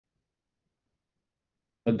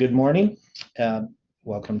Good morning.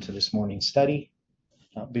 Welcome to this morning's study.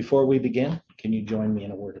 Before we begin, can you join me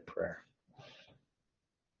in a word of prayer?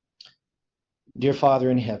 Dear Father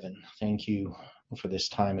in heaven, thank you for this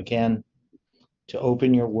time again to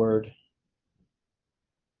open your word.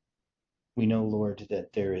 We know, Lord,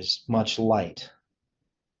 that there is much light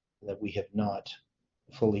that we have not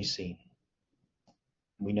fully seen.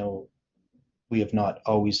 We know we have not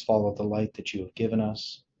always followed the light that you have given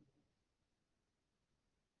us,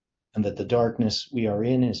 and that the darkness we are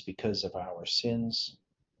in is because of our sins.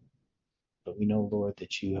 But we know, Lord,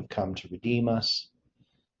 that you have come to redeem us,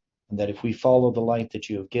 and that if we follow the light that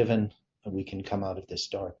you have given, we can come out of this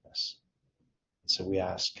darkness. And so we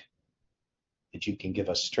ask that you can give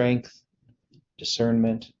us strength,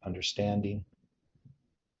 discernment, understanding,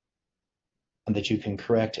 and that you can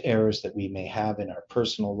correct errors that we may have in our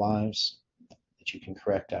personal lives, that you can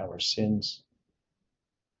correct our sins,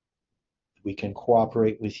 that we can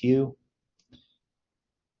cooperate with you,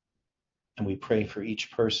 and we pray for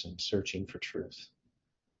each person searching for truth.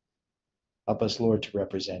 Help us, Lord, to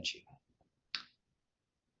represent you.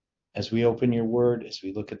 As we open your word, as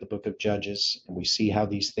we look at the book of Judges, and we see how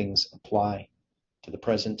these things apply to the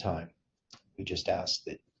present time, we just ask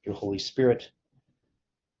that your Holy Spirit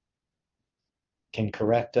can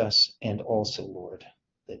correct us, and also, Lord,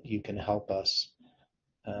 that you can help us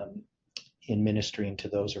in ministering to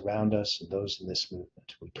those around us and those in this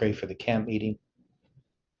movement. We pray for the camp meeting,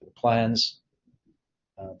 for the plans,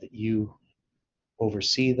 that you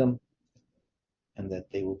oversee them, and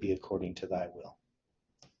that they will be according to thy will.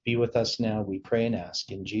 Be with us now, we pray and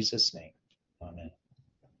ask, in Jesus' name. Amen.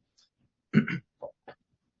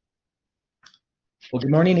 Well,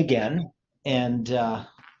 good morning again. And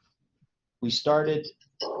we started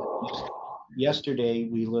yesterday,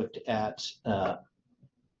 we looked at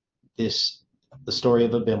the story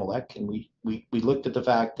of Abimelech, and we looked at the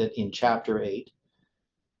fact that in chapter 8,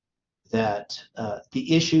 that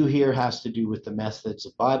the issue here has to do with the methods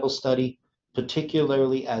of Bible study,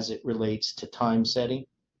 particularly as it relates to time setting.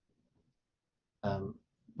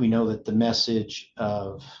 We know that the message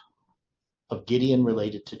of Gideon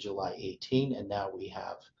related to July 18, and now we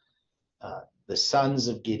have the sons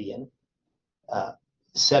of Gideon.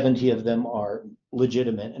 70 of them are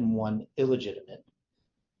legitimate and one illegitimate.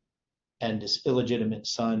 And this illegitimate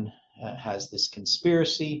son has this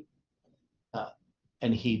conspiracy,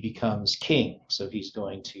 and he becomes king. So he's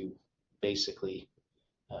going to basically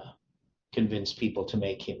convince people to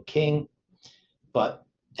make him king.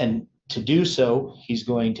 And to do so, he's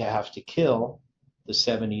going to have to kill the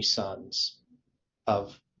 70 sons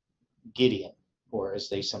of Gideon, or as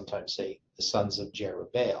they sometimes say, the sons of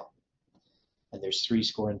Jerubbaal. And there's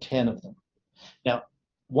 70 of them. Now,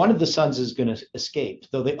 one of the sons is going to escape,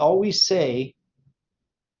 though they always say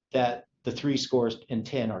that the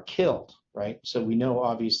 70 are killed, right? So we know,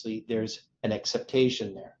 obviously, there's an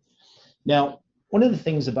acceptation there. Now, one of the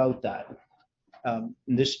things about that, and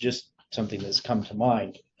this is just something that's come to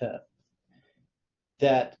mind,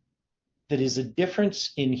 that is a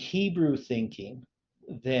difference in Hebrew thinking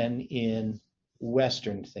than in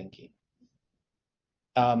Western thinking.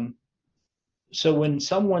 So when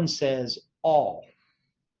someone says all,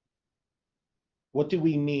 what do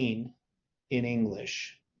we mean in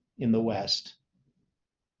English in the West?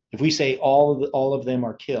 If we say all of them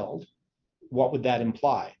are killed, what would that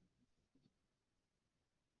imply?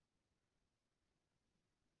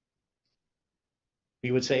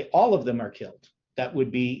 We would say all of them are killed. That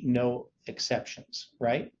would be no exceptions,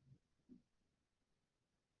 right?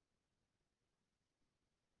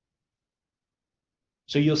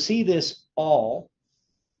 So you'll see this all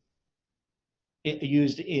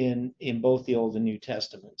used in both the Old and New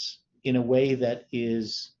Testaments in a way that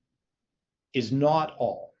is not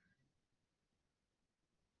all,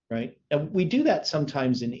 right? And we do that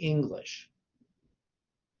sometimes in English.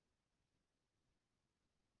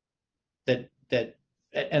 And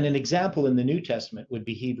an example in the New Testament would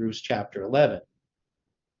be Hebrews chapter 11.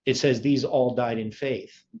 It says these all died in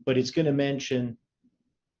faith, but it's going to mention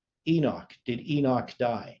Enoch. Did Enoch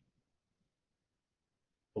die?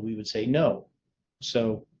 Well, we would say no.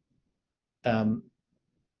 So, and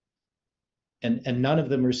none of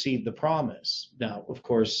them received the promise. Now, of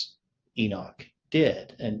course, Enoch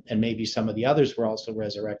did, and maybe some of the others were also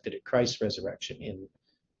resurrected at Christ's resurrection in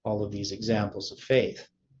all of these examples of faith.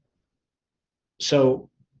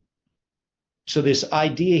 So this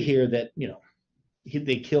idea here that,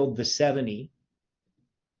 they killed the 70,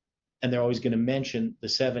 and they're always going to mention the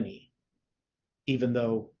 70, even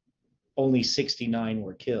though only 69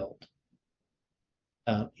 were killed,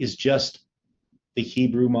 is just the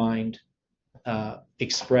Hebrew mind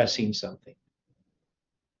expressing something.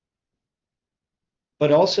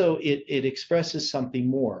 But also it expresses something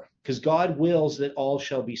more, because God wills that all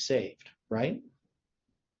shall be saved, right?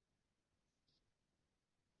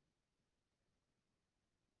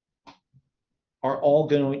 Are all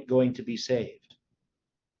going to be saved?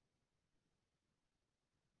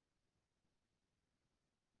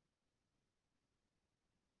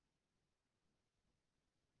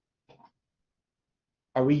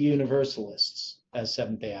 Are we universalists as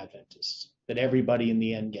Seventh-day Adventists, that everybody in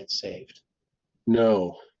the end gets saved?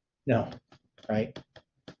 No. No, right?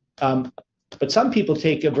 But some people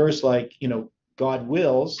take a verse like, God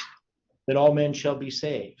wills that all men shall be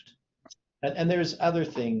saved. And there's other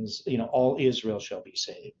things, all Israel shall be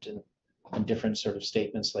saved, and different sort of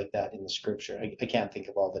statements like that in the scripture. I can't think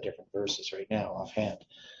of all the different verses right now offhand.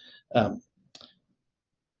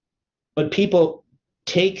 But people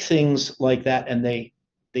take things like that and they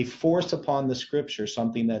force upon the scripture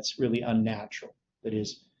something that's really unnatural. That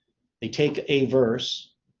is, they take a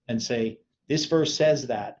verse and say, this verse says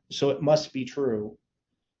that, so it must be true.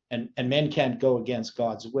 And men can't go against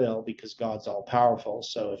God's will because God's all powerful.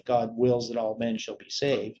 So if God wills that all men shall be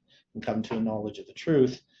saved and come to a knowledge of the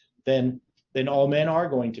truth, then all men are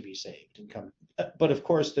going to be saved and come. But of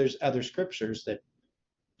course, there's other scriptures that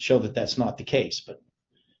show that that's not the case. But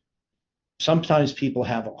sometimes people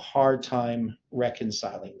have a hard time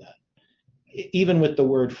reconciling that, even with the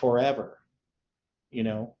word forever,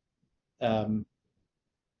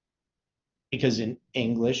 because in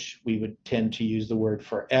English, we would tend to use the word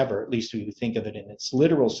forever, at least we would think of it in its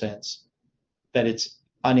literal sense, that it's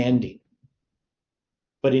unending.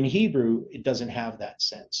 But in Hebrew, it doesn't have that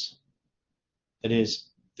sense. That is,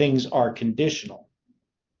 things are conditional.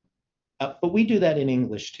 But we do that in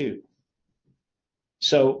English too.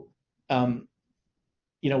 So,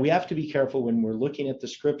 we have to be careful when we're looking at the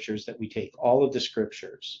scriptures that we take all of the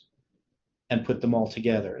scriptures and put them all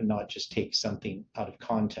together and not just take something out of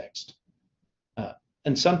context.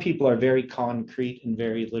 And some people are very concrete and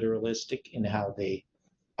very literalistic in how they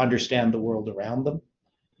understand the world around them.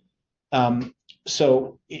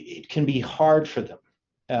 So it can be hard for them.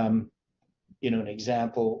 An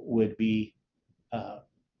example would be, I'm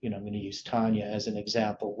going to use Tanya as an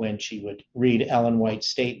example, when she would read Ellen White's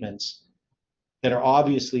statements that are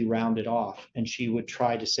obviously rounded off, and she would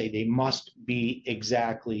try to say they must be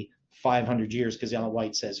exactly 500 years because Ellen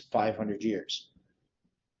White says 500 years.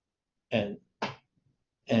 And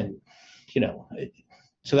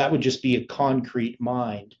so that would just be a concrete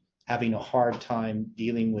mind having a hard time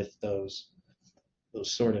dealing with those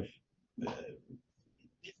sort of,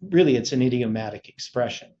 really it's an idiomatic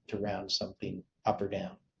expression to round something up or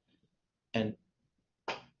down. And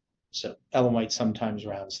so Ellen White sometimes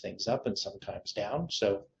rounds things up and sometimes down.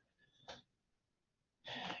 So,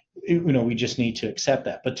 we just need to accept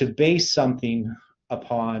that. But to base something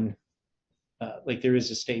upon, like there is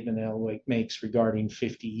a statement that Ellen White makes regarding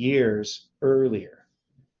 50 years earlier.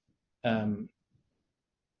 I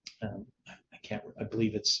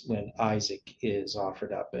believe it's when Isaac is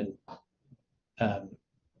offered up, and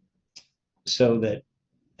so that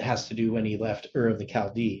has to do when he left Ur of the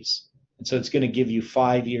Chaldees. And so it's going to give you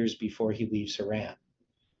 5 years before he leaves Haran.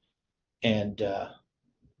 And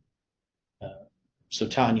so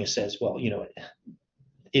Tanya says, well,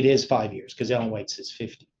 it is 5 years because Ellen White says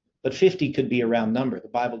 50. But 50 could be a round number. The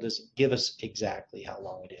Bible doesn't give us exactly how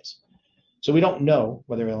long it is. So we don't know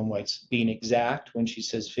whether Ellen White's being exact when she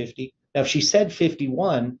says 50. Now, if she said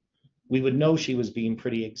 51, we would know she was being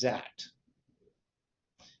pretty exact.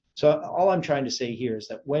 So all I'm trying to say here is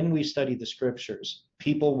that when we study the scriptures,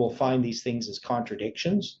 people will find these things as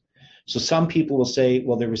contradictions. So some people will say,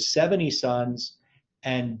 well, there were 70 sons,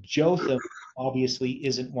 and Jotham obviously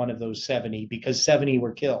isn't one of those 70 because 70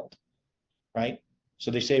 were killed, right?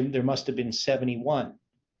 So they say there must have been 71.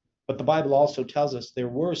 But the Bible also tells us there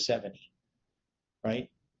were 70, right?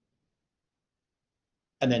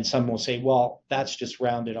 And then some will say, well, that's just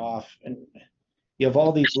rounded off. And you have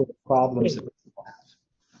all these little problems that people have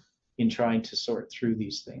in trying to sort through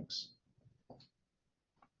these things.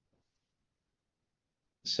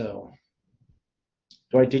 So,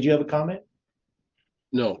 Dwight, did you have a comment?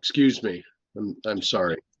 No, excuse me. I'm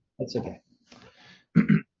sorry. That's okay.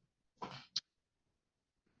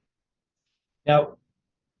 Now,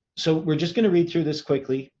 so we're just going to read through this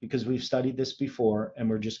quickly because we've studied this before, and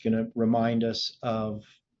we're just going to remind us of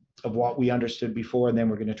what we understood before, and then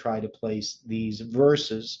we're going to try to place these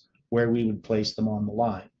verses where we would place them on the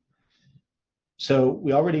line. So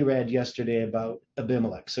we already read yesterday about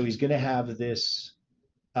Abimelech. So he's going to have this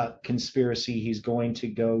conspiracy. He's going to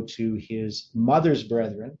go to his mother's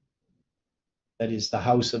brethren, that is the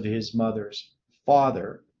house of his mother's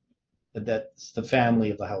father, that's the family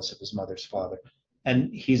of the house of his mother's father,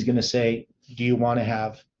 And he's going to say, do you want to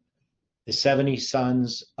have the 70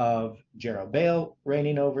 sons of Jerubbaal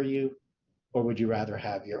reigning over you, or would you rather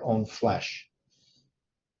have your own flesh,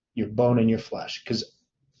 your bone and your flesh? Because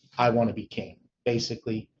I want to be king.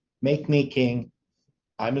 Basically, make me king.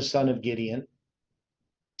 I'm a son of Gideon.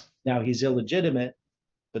 Now, he's illegitimate,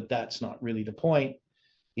 but that's not really the point.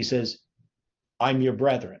 He says, I'm your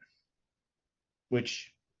brethren,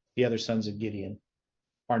 which the other sons of Gideon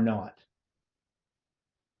are not.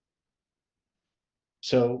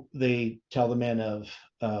 So they tell the men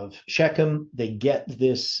of Shechem, they get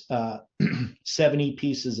this 70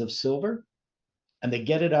 pieces of silver, and they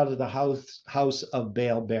get it out of the house of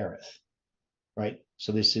Baal Berith, right?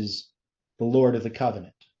 So this is the Lord of the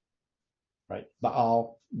covenant, right?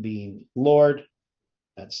 Baal being Lord,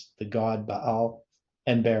 that's the god Baal,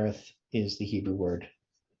 and Berith is the Hebrew word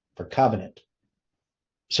for covenant.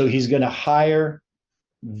 So he's going to hire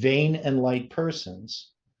vain and light persons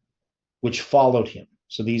which followed him.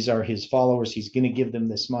 So these are his followers. He's going to give them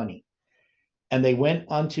this money. And they went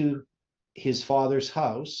unto his father's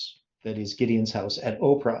house, that is Gideon's house, at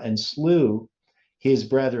Ophrah, and slew his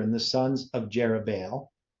brethren, the sons of Jerubbaal,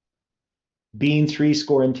 being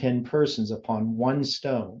 70 persons upon one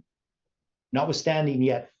stone. Notwithstanding,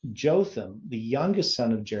 yet Jotham, the youngest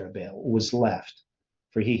son of Jerubbaal, was left,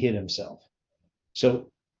 for he hid himself.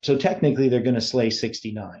 So technically, they're going to slay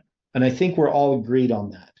 69. And I think we're all agreed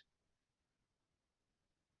on that.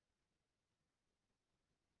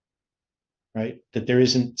 Right? That there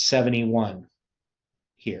isn't 71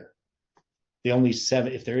 here. The only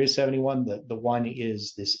seven, if there is 71, the one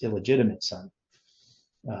is this illegitimate son.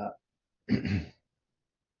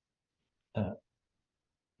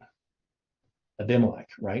 Abimelech,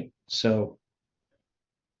 right? So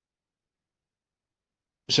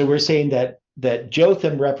we're saying that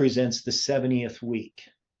Jotham represents the 70th week,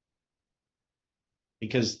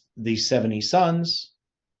 because these 70 sons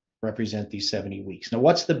represent these 70 weeks. Now,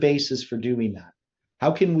 what's the basis for doing that?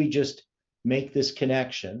 How can we just make this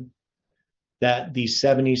connection that these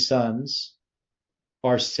 70 sons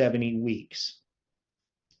are 70 weeks?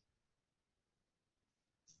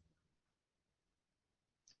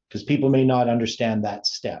 Because people may not understand that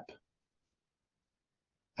step.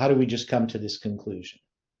 How do we just come to this conclusion?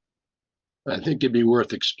 I think it'd be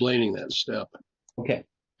worth explaining that step. Okay.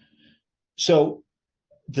 So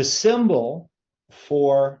the symbol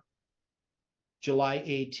for July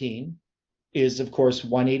 18 is, of course,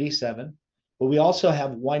 187, but we also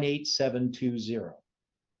have 18720.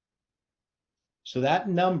 So that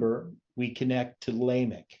number we connect to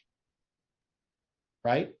Lamech,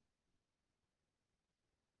 right?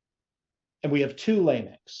 And we have two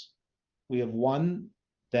Lamechs. We have one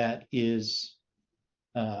that is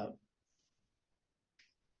the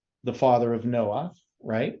father of Noah,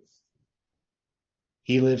 right?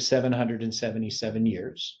 He lived 777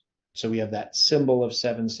 years. So we have that symbol of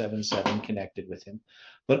 777 connected with him.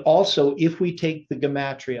 But also, if we take the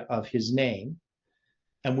gematria of his name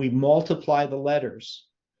and we multiply the letters,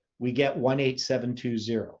 we get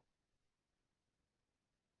 18720.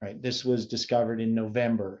 Right? This was discovered in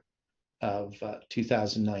November of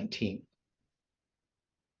 2019.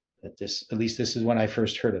 At least this is when I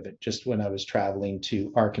first heard of it, just when I was traveling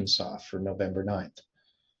to Arkansas for November 9th.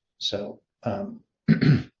 So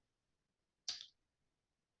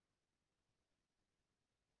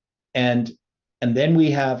and then we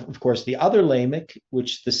have, of course, the other Lamech,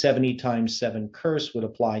 which the 70 times 7 curse would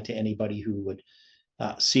apply to anybody who would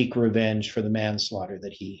seek revenge for the manslaughter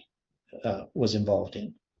that he was involved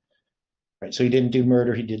in. Right. So he didn't do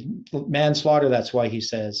murder, he did manslaughter. That's why he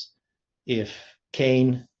says if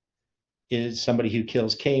Cain is somebody who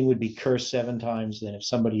kills Cain would be cursed 7 times. Then if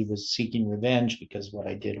somebody was seeking revenge because what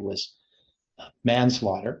I did was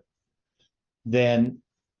manslaughter, then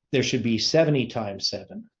there should be 70 times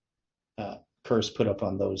 7 curse put up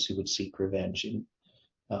on those who would seek revenge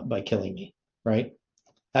by killing me, right?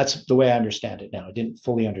 That's the way I understand it now. I didn't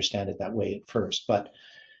fully understand it that way at first, but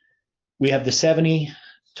we have the 70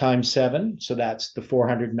 times 7, so that's the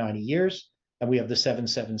 490 years, and we have the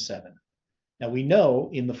 777. Now we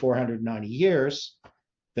know in the 490 years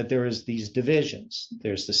that there is these divisions.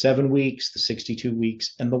 There's the 7 weeks, the 62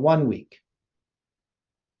 weeks, and the 1 week.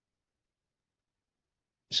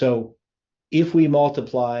 So if we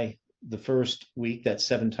multiply the first week, that's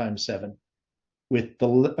 7 times 7, with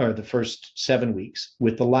the first 7 weeks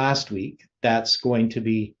with the last week, that's going to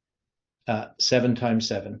be 7 times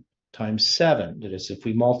 7 times 7. That is, if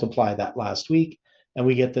we multiply that last week, and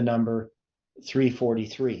we get the number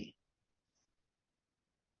 343.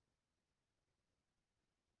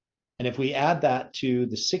 And if we add that to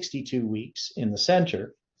the 62 weeks in the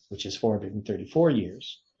center, which is 434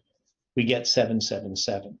 years, we get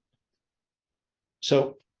 777.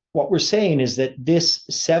 So what we're saying is that this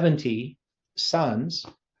 70 sons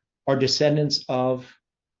are descendants of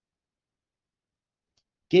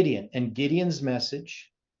Gideon, and Gideon's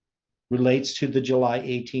message relates to the July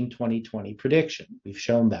 18, 2020 prediction. We've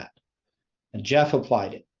shown that. And Jeff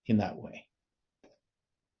applied it in that way.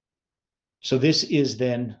 So this is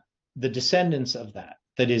then the descendants of that.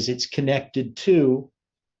 That is, it's connected to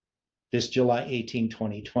this July 18,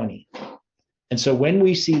 2020. And so when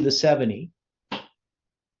we see the 70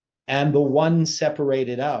 and the one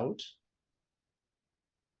separated out,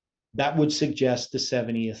 that would suggest the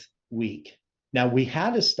 70th week. Now, we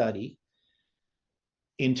had a study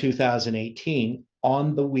in 2018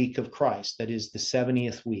 on the week of Christ, that is the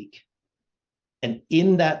 70th week. And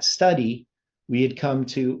in that study, we had come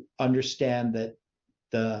to understand that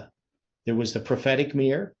there was the prophetic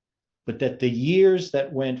mirror, but that the years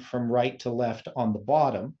that went from right to left on the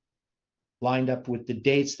bottom lined up with the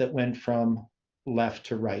dates that went from left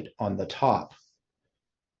to right on the top.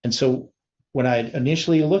 And so when I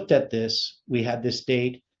initially looked at this, we had this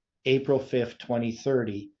date, April 5th,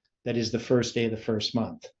 2030, that is the first day of the first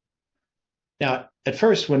month. Now, at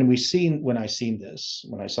first, when I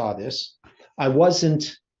saw this, I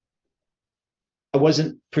wasn't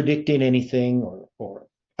predicting anything, or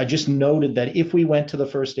I just noted that if we went to the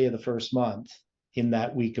first day of the first month in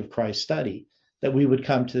that week of Christ study, that we would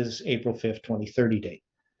come to this April 5th, 2030 date.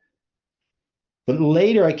 But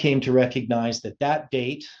later I came to recognize that that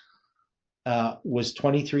date was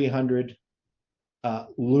 2300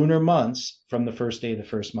 lunar months from the first day of the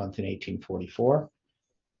first month in 1844,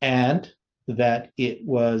 and that it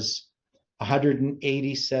was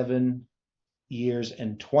 187 years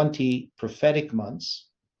and 20 prophetic months,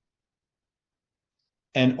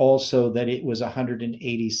 and also that it was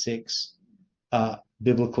 186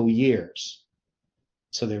 biblical years.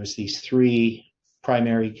 So there was these three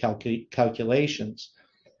primary calculations,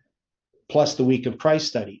 plus the week of Christ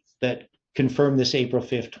study, that confirm this April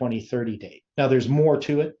 5th, 2030 date. Now, there's more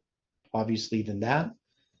to it, obviously, than that.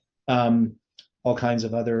 All kinds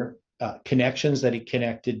of other connections that it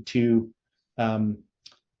connected to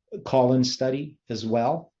Collins' study as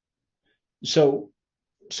well. So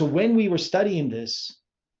when we were studying this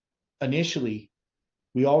initially,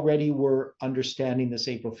 we already were understanding this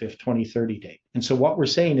April 5th, 2030 date. And so what we're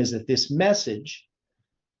saying is that this message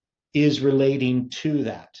is relating to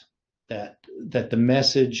that the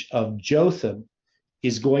message of Jotham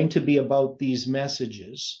is going to be about these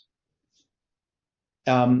messages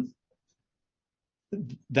that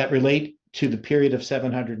relate to the period of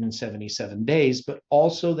 777 days, but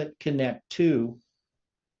also that connect to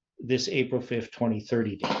this April 5th,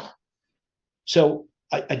 2030 date. So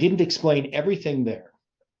I didn't explain everything there.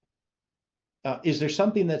 Is there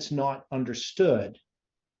something that's not understood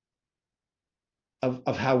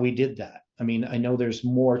of how we did that? I mean, I know there's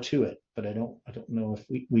more to it, but I don't know if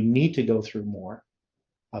we need to go through more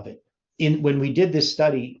of it. When we did this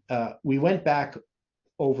study, we went back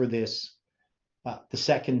over this the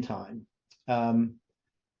second time.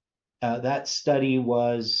 That study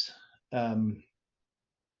was,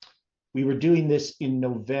 we were doing this in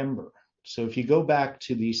November. So if you go back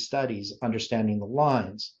to these studies, Understanding the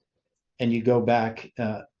Lines, and you go back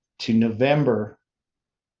to November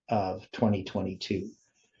of 2022,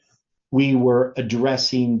 we were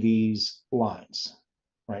addressing these lines,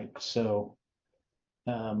 right? So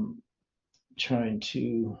trying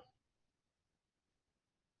to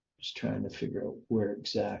figure out where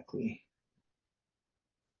exactly.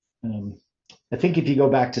 I think if you go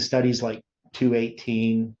back to studies like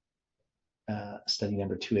 218, study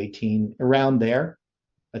number 218, around there,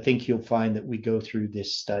 I think you'll find that we go through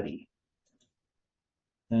this study.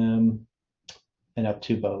 And up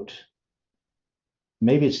to about,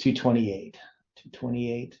 maybe it's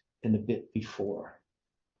 228 and a bit before.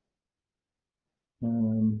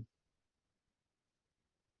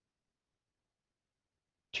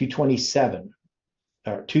 227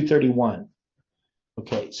 or 231.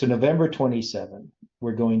 Okay, so November 27,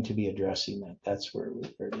 we're going to be addressing that. That's where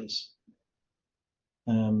it is.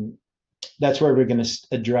 That's where we're going to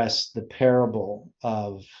address the parable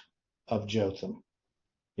of Jotham,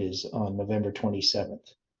 is on November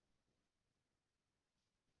 27th.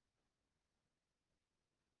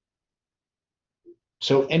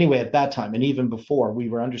 So anyway, at that time, and even before, we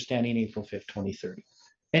were understanding April 5th, 2030.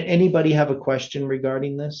 And anybody have a question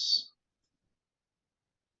regarding this?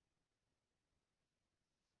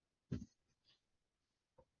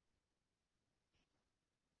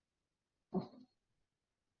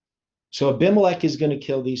 So Abimelech is going to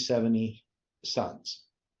kill these 70 sons.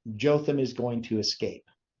 Jotham is going to escape.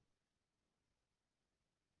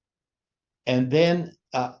 And then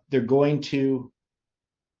they're going to,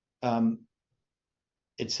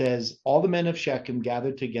 it says, all the men of Shechem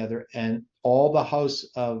gathered together and all the house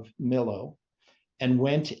of Millo, and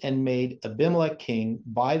went and made Abimelech king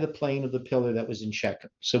by the plain of the pillar that was in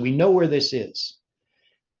Shechem. So we know where this is.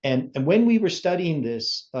 And when we were studying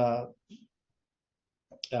this,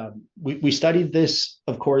 we studied this,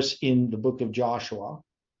 of course, in the book of Joshua.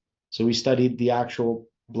 So we studied the actual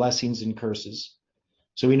blessings and curses.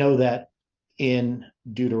 So we know that in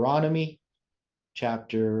Deuteronomy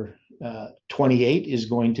chapter 28 is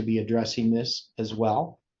going to be addressing this as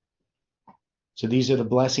well. So these are the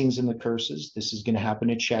blessings and the curses. This is going to happen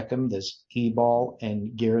at Shechem. There's Ebal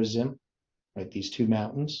and Gerizim, right? These two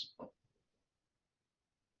mountains.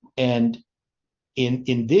 And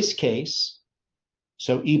in this case,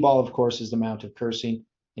 so Ebal, of course, is the mount of cursing,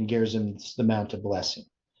 and Gerizim is the mount of blessing.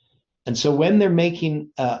 And so when they're making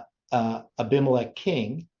Abimelech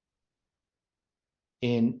king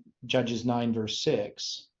in Judges 9, verse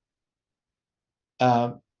 6,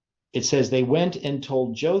 it says they went and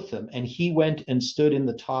told Jotham, and he went and stood in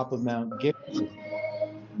the top of Mount Gerizim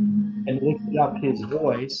and lifted up his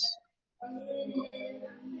voice.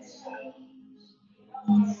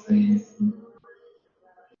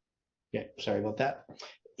 Okay, sorry about that.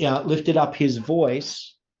 Yeah, lifted up his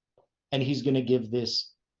voice, and he's going to give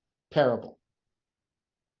this parable.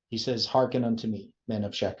 He says, "Hearken unto me, men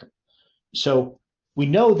of Shechem." So we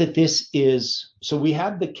know that this is, so we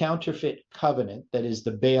have the counterfeit covenant that is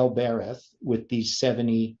the Baal Bereth with these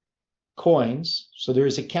 70 coins. So there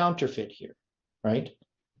is a counterfeit here, right?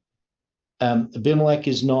 Abimelech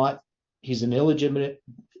is not, he's an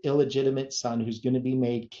illegitimate son who's going to be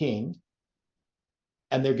made king.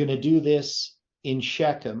 And they're going to do this in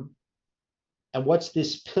Shechem. And what's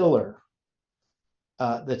this pillar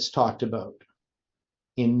that's talked about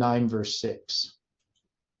in 9 verse 6?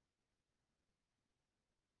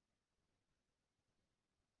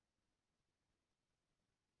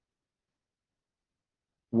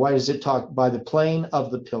 Why does it talk by the plain of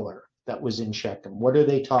the pillar that was in Shechem? What are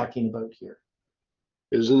they talking about here?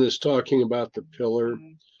 Isn't this talking about the pillar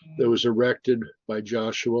that was erected by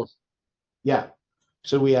Joshua? Yeah.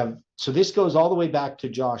 So we have, so this goes all the way back to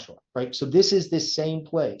Joshua, right? So this is this same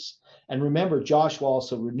place. And remember, Joshua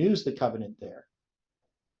also renews the covenant there.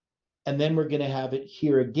 And then we're going to have it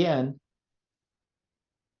here again,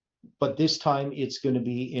 but this time it's going to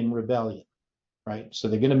be in rebellion, right? So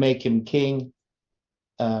they're going to make him king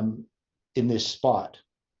in this spot.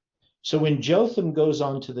 So when Jotham goes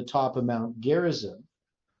on to the top of Mount Gerizim,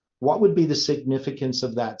 what would be the significance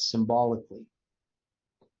of that symbolically?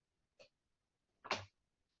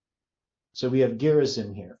 So we have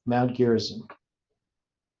Gerizim here, Mount Gerizim.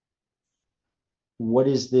 What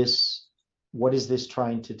is this? What is this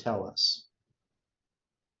trying to tell us?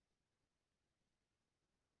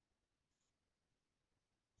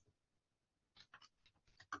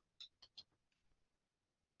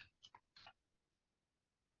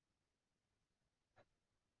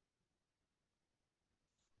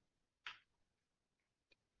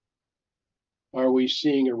 Are we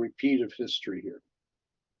seeing a repeat of history here?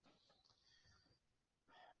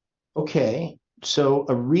 Okay, so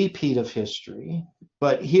a repeat of history,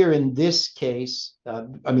 but here in this case,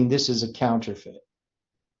 I mean, this is a counterfeit.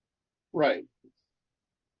 Right.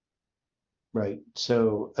 Right.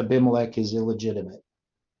 So Abimelech is illegitimate.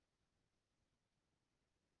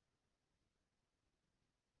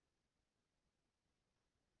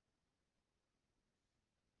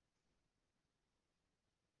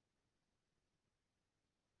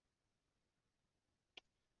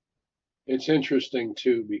 It's interesting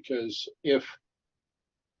too, because if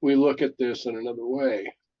we look at this in another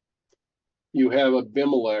way, you have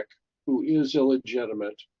Abimelech, who is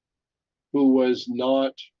illegitimate, who was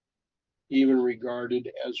not even regarded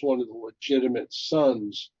as one of the legitimate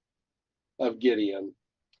sons of Gideon.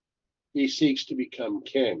 He seeks to become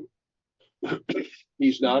king.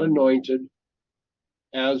 He's not anointed,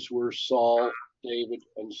 as were Saul, David,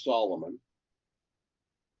 and Solomon.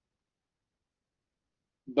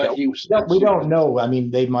 But he was. We don't know. I mean,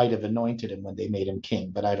 they might have anointed him when they made him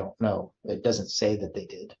king, but I don't know. It doesn't say that they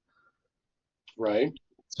did. Right.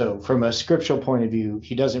 So from a scriptural point of view,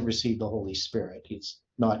 he doesn't receive the Holy Spirit. He's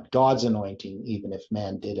not God's anointing, even if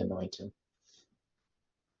man did anoint him.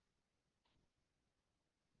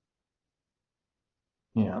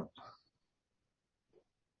 Yeah.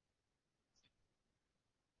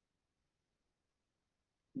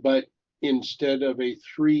 But instead of a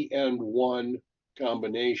 3 and 1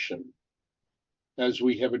 combination, as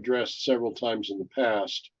we have addressed several times in the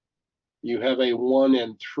past, you have a 1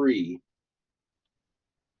 and 3.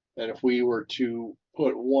 And if we were to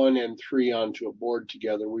put 1 and 3 onto a board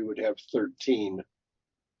together, we would have 13.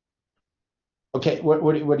 Okay, what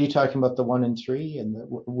are you talking about? The 1 and 3, and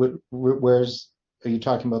where's are you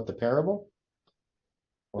talking about the parable?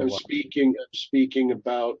 Or I'm what? speaking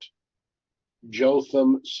about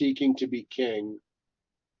Jotham seeking to be king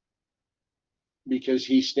because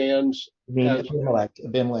he stands I mean, as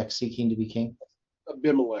Abimelech seeking to be king.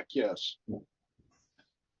 Abimelech, yes.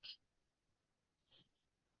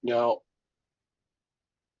 Now,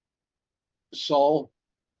 Saul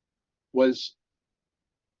was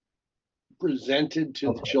presented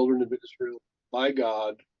to the children of Israel by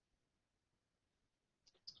God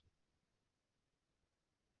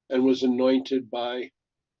and was anointed by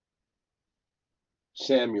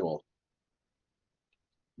Samuel.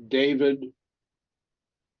 David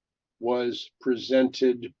was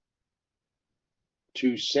presented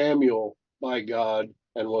to Samuel by God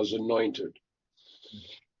and was anointed.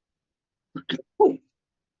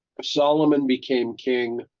 Solomon became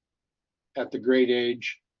king at the great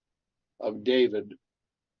age of David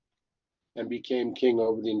and became king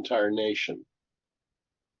over the entire nation.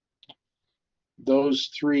 Those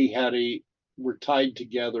three were tied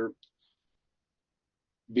together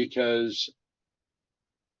because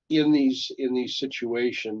in these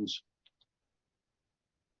situations,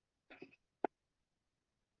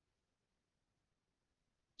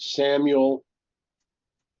 Samuel,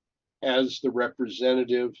 as the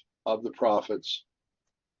representative of the prophets,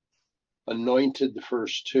 anointed the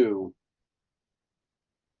first two.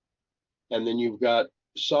 And then you've got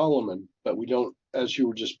Solomon, but we don't, as you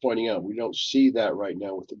were just pointing out, we don't see that right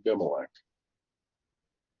now with Abimelech.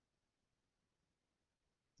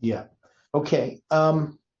 Yeah. Okay.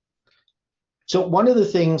 So one of the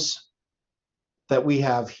things that we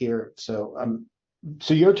have here, so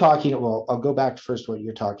you're talking, well, I'll go back to first what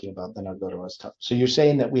you're talking about, then I'll go to us. So you're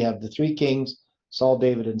saying that we have the three kings, Saul,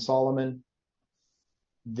 David, and Solomon.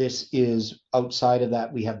 This is outside of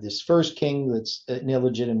that. We have this first king that's an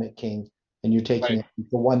illegitimate king, and you're taking Right.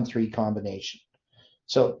 the 1-3 combination.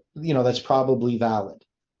 So, that's probably valid.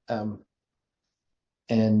 But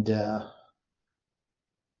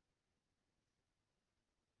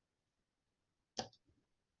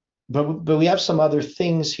we have some other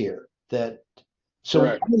things here so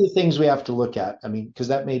Correct. one of the things we have to look at, I mean, because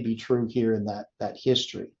that may be true here in that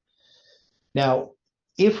history. Now,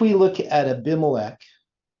 if we look at Abimelech,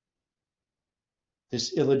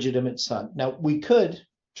 this illegitimate son, now we could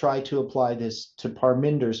try to apply this to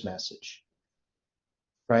Parminder's message,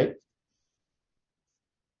 right?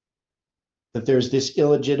 That there's this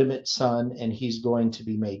illegitimate son and he's going to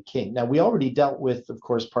be made king. Now, we already dealt with, of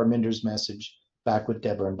course, Parminder's message back with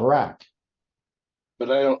Deborah and Barak.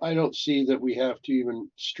 But I don't see that we have to even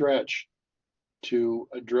stretch to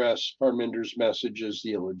address Parminder's message as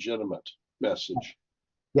the illegitimate message.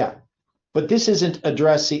 Yeah, but this is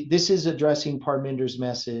addressing Parminder's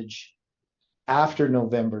message after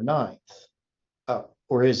November 9th.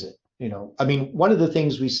 Or is it? I mean, one of the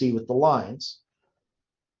things we see with the lines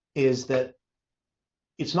is that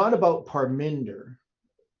it's not about Parminder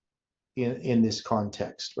in this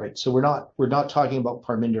context, right? So we're not talking about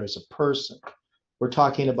Parminder as a person. We're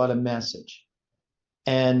talking about a message.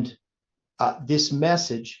 And this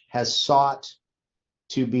message has sought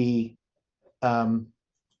to be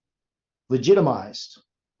legitimized,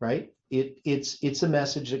 right? It's a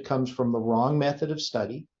message that comes from the wrong method of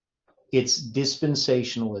study. It's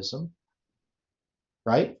dispensationalism,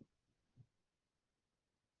 right?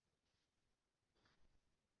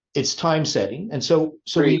 It's time setting. And so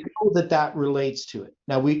we know that relates to it.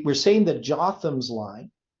 Now we're saying that Jotham's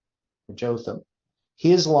line, or Jotham,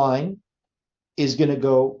 his line is going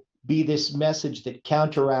to be this message that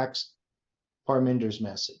counteracts Parminder's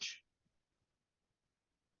message.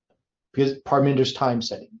 Because Parminder's time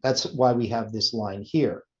setting. That's why we have this line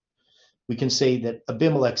here. We can say that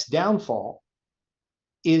Abimelech's downfall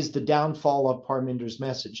is the downfall of Parminder's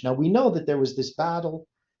message. Now we know that there was this battle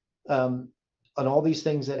on all these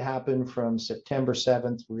things that happened from September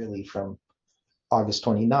 7th, really from August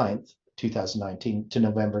 29th, 2019 to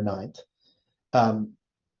November 9th.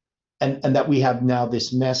 And that we have now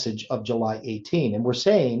this message of July 18. And we're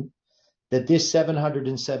saying that this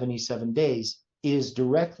 777 days is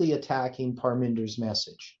directly attacking Parminder's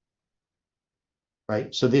message,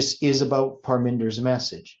 right? So this is about Parminder's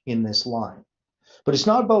message in this line. But it's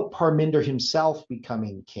not about Parminder himself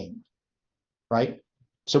becoming king, right?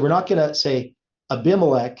 So we're not going to say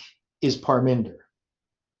Abimelech is Parminder,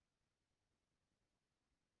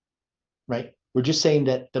 right? We're just saying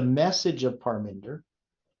that the message of Parminder,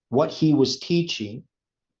 what he was teaching,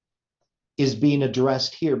 is being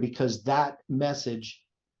addressed here because that message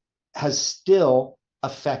has still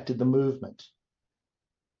affected the movement.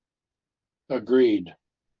 Agreed.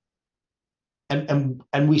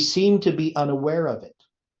 And we seem to be unaware of it.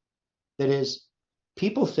 That is,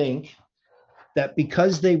 people think that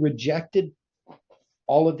because they rejected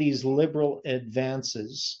all of these liberal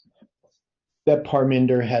advances that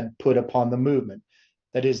Parminder had put upon the movement,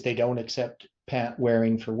 that is, they don't accept pant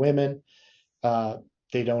wearing for women,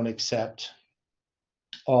 they don't accept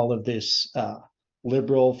all of this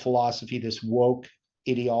liberal philosophy, this woke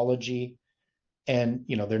ideology, and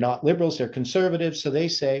they're not liberals, they're conservatives, so they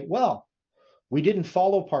say, well, we didn't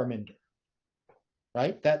follow Parminder,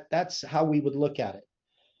 right? That's how we would look at it.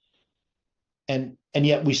 And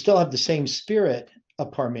yet we still have the same spirit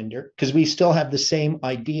of Parminder, because we still have the same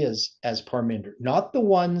ideas as Parminder, not the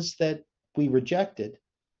ones that we rejected,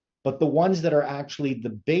 but the ones that are actually the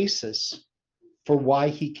basis for why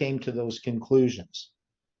he came to those conclusions.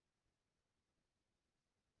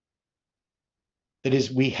 That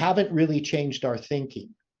is, we haven't really changed our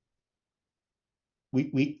thinking.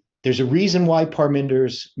 There's a reason why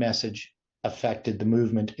Parminder's message affected the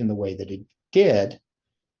movement in the way that it did,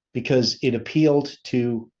 because it appealed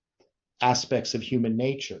to aspects of human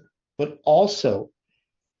nature, but also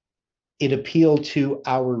it appealed to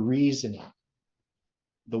our reasoning,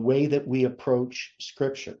 the way that we approach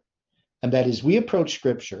Scripture. And that is, we approach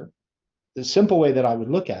Scripture, the simple way that I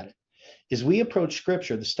would look at it is we approach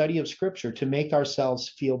Scripture, the study of Scripture, to make ourselves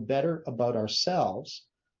feel better about ourselves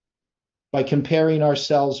by comparing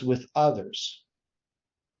ourselves with others.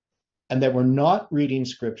 And that we're not reading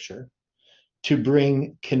Scripture to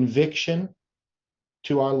bring conviction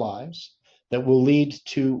to our lives that will lead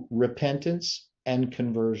to repentance and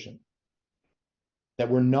conversion. That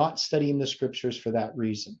we're not studying the Scriptures for that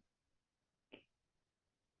reason.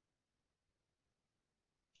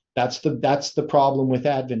 That's the problem with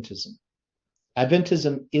Adventism.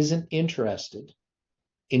 Adventism isn't interested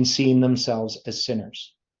in seeing themselves as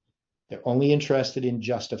sinners. They're only interested in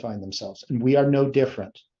justifying themselves. And we are no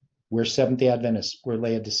different. We're Seventh-day Adventists. We're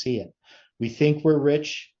Laodicean. We think we're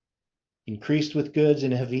rich, increased with goods,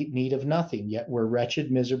 and have need of nothing, yet we're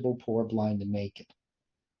wretched, miserable, poor, blind, and naked.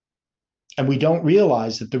 And we don't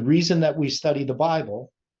realize that the reason that we study the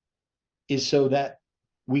Bible is so that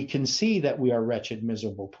we can see that we are wretched,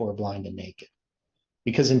 miserable, poor, blind, and naked.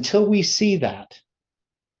 Because until we see that,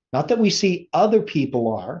 not that we see other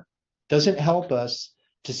people are, doesn't help us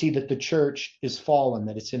to see that the church is fallen,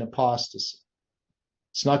 that it's in apostasy.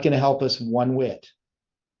 It's not going to help us one whit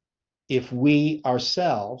if we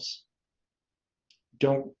ourselves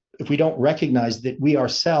if we don't recognize that we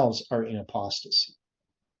ourselves are in apostasy.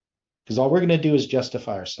 Because all we're going to do is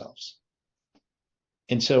justify ourselves.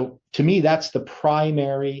 And so, to me, that's the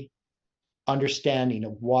primary understanding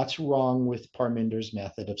of what's wrong with Parminder's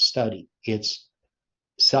method of study. It's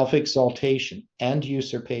self-exaltation and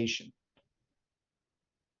usurpation.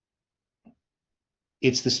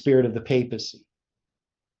 It's the spirit of the papacy.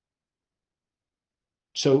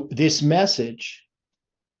 So this message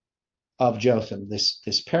of Jotham, this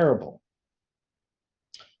parable,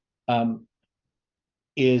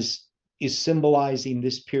 is symbolizing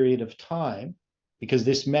this period of time, because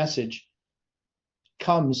this message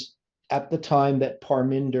comes at the time that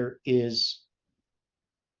Parminder is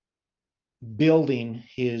building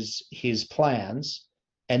his plans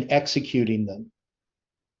and executing them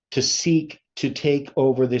to seek to take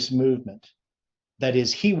over this movement. That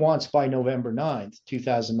is, he wants by November 9th,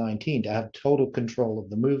 2019, to have total control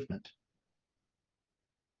of the movement.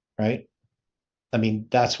 Right? I mean,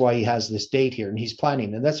 that's why he has this date here, and he's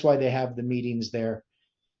planning, and that's why they have the meetings there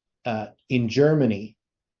in Germany.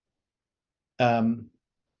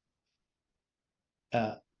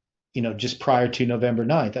 Just prior to November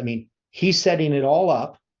 9th. I mean, he's setting it all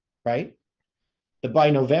up, right? That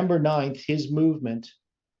by November 9th, his movement,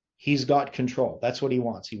 he's got control. That's what he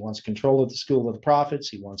wants. He wants control of the School of the Prophets.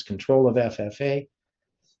 He wants control of FFA.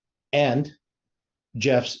 And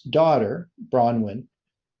Jeff's daughter, Bronwyn,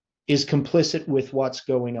 is complicit with what's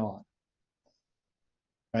going on,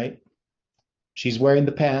 right? She's wearing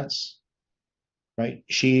the pants, right?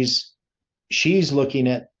 She's looking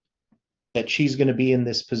at that she's going to be in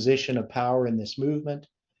this position of power in this movement,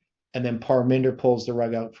 and then Parminder pulls the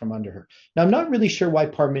rug out from under her. Now, I'm not really sure why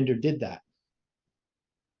Parminder did that.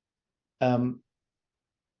 I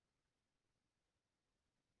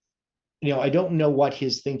don't know what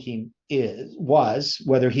his thinking was,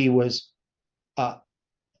 whether he was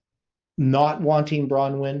not wanting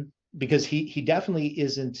Bronwyn, because he definitely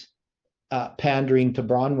isn't pandering to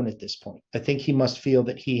Bronwyn at this point. I think he must feel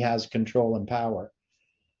that he has control and power.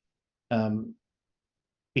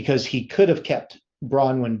 Because he could have kept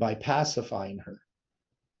Bronwyn by pacifying her.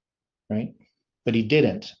 right? But he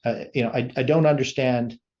didn't. I don't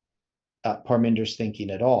understand Parminder's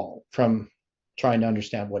thinking at all from trying to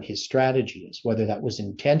understand what his strategy is, whether that was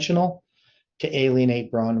intentional to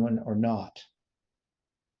alienate Bronwyn or not.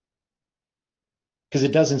 Because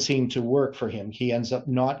it doesn't seem to work for him. He ends up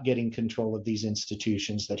not getting control of these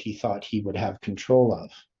institutions that he thought he would have control of.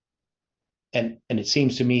 And it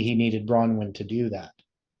seems to me he needed Bronwyn to do that.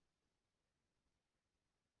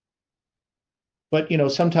 But,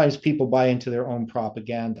 sometimes people buy into their own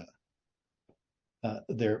propaganda.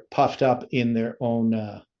 They're puffed up in their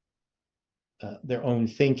own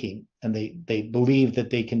thinking, and they believe that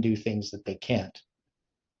they can do things that they can't.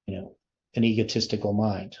 An egotistical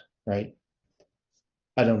mind, right?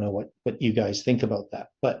 I don't know what you guys think about that,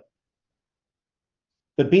 but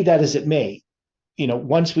be that as it may,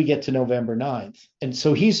 once we get to November 9th, and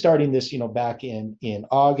so he's starting this, back in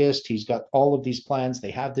August, he's got all of these plans.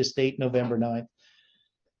 They have this date, November 9th.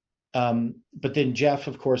 But then Jeff,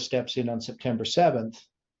 of course, steps in on September 7th.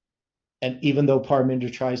 And even though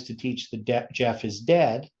Parminder tries to teach that Jeff is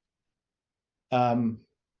dead, the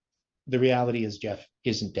reality is Jeff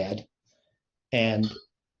isn't dead. And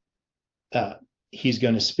he's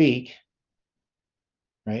going to speak,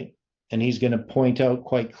 right? And he's going to point out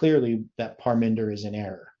quite clearly that Parminder is in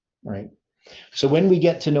error, right? So when we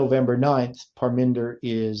get to November 9th, Parminder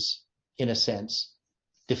is, in a sense,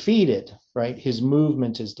 defeated, right? His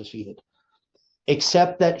movement is defeated,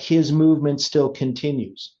 except that his movement still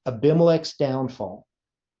continues. Abimelech's downfall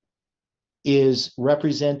is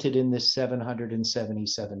represented in this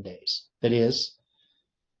 777 days. That is,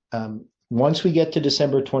 once we get to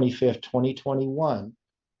December 25th, 2021,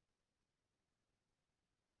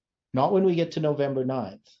 not when we get to November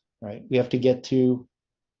 9th, right? We have to get to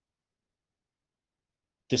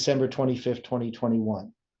December 25th,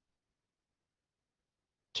 2021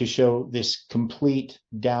 to show this complete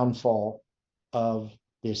downfall of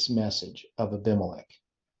this message of Abimelech.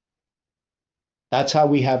 That's how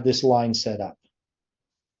we have this line set up,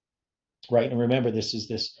 right? And remember, this is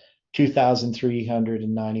this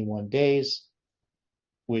 2,391 days,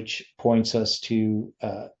 which points us to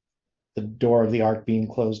the door of the ark being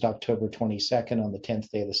closed October 22nd on the 10th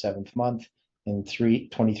day of the 7th month in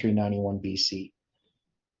 2391 BC,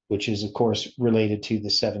 which is, of course, related to the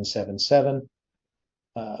 777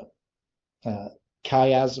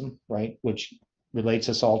 chiasm, right? Which relates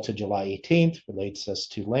us all to July 18th, relates us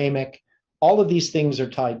to Lamech. All of these things are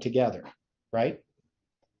tied together, right?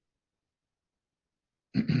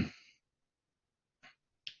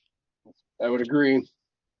 I would agree.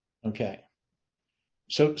 Okay.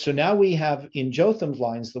 So now we have in Jotham's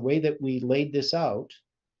lines, the way that we laid this out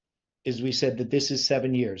is we said that this is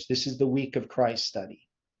 7 years. This is the week of Christ study.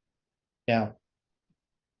 Now,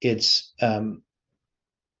 it's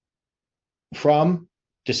from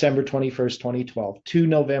December 21st, 2012 to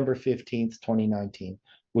November 15th, 2019,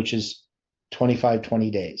 which is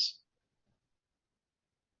 20 days.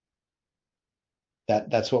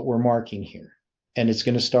 That's what we're marking here. And it's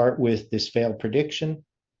going to start with this failed prediction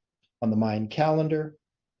on the Mayan calendar.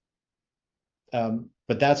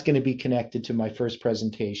 But that's going to be connected to my first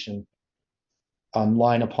presentation on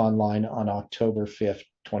line upon line on October 5th,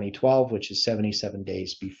 2012, which is 77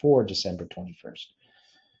 days before December 21st.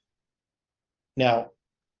 Now,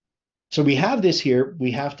 so we have this here.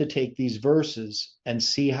 We have to take these verses and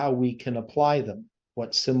see how we can apply them,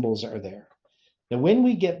 what symbols are there. Now, when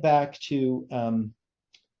we get back to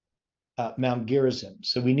Mount Gerizim,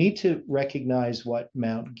 so we need to recognize what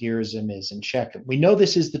Mount Gerizim is and check it. We know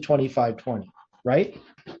this is the 2520, right?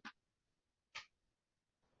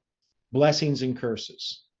 Blessings and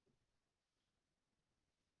curses.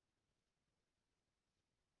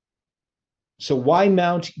 So why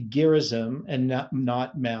Mount Gerizim and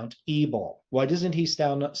not Mount Ebal? Why doesn't he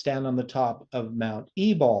stand on the top of Mount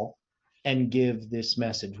Ebal and give this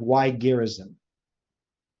message? Why Gerizim?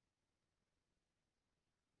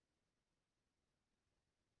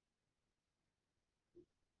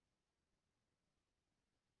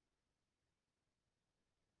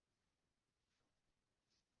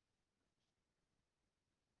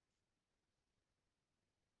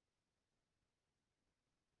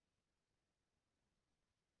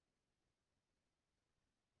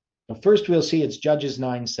 First, we'll see it's Judges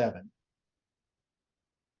 9:7.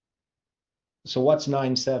 So what's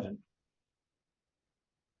 9:7?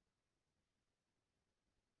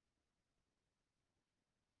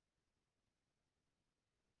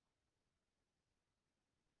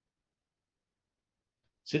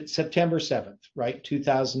 It's September 7th, right?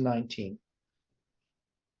 2019.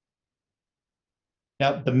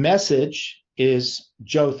 Now, the message is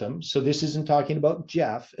Jotham. So this isn't talking about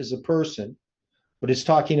Jeff as a person. but it's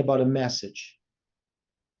talking about a message.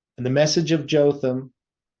 And the message of Jotham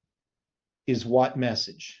is what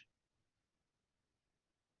message?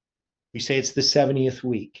 We say it's the 70th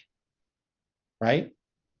week, right?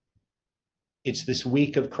 It's this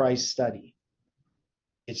week of Christ's study.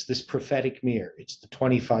 It's this prophetic mirror. It's the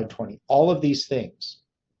 25-20, all of these things.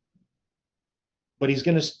 But he's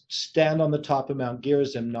going to stand on the top of Mount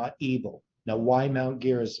Gerizim, not Ebal. Now, why Mount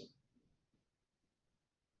Gerizim?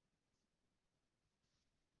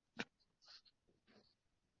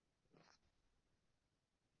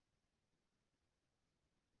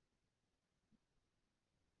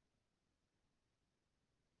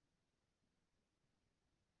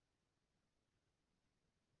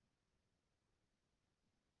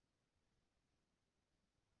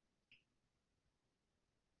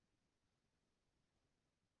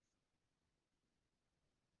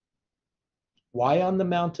 Why on the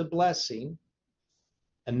Mount of Blessing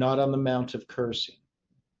and not on the Mount of Cursing?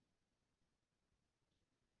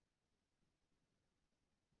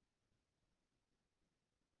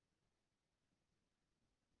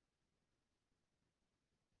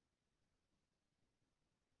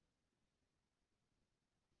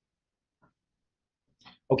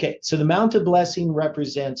 Okay, so the Mount of Blessing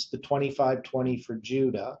represents the 25-20 for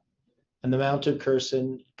Judah, and the Mount of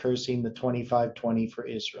cursing the 25-20 for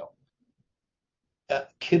Israel.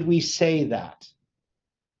 Could we say that?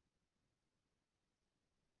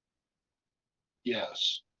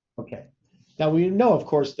 Yes. Okay. Now we know, of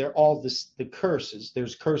course, they're all the curses.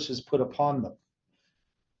 There's curses put upon them.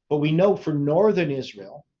 But we know for northern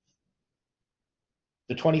Israel,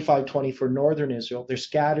 the 25-20 for northern Israel, they're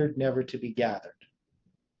scattered, never to be gathered.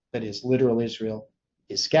 That is, literal Israel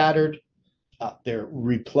is scattered. They're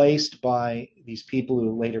replaced by these people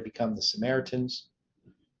who later become the Samaritans,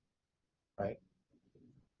 right?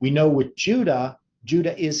 We know with Judah,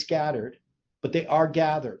 Judah is scattered, but they are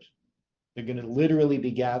gathered. They're going to literally be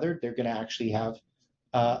gathered. They're going to actually have,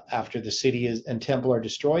 after the city and temple are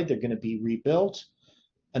destroyed, they're going to be rebuilt,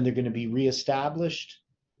 and they're going to be reestablished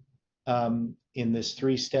in this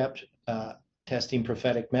three-step testing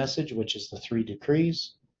prophetic message, which is the 3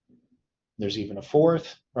 decrees. There's even a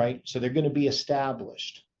fourth, right? So they're going to be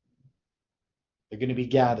established. They're going to be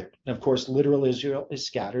gathered. And of course, literal Israel is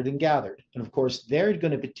scattered and gathered. And of course, they're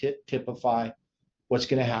going to typify what's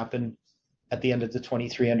going to happen at the end of the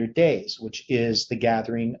 2300 days, which is the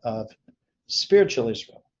gathering of spiritual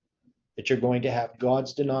Israel. That you're going to have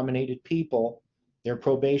God's denominated people. Their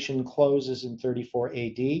probation closes in 34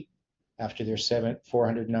 AD after their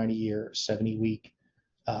 490-year, 70-week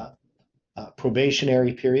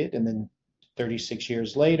probationary period. And then 36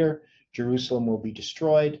 years later, Jerusalem will be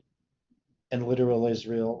destroyed. And literal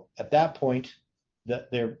Israel, at that point,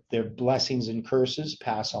 their blessings and curses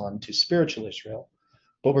pass on to spiritual Israel.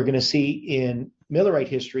 But we're going to see in Millerite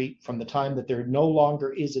history, from the time that there no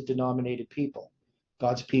longer is a denominated people,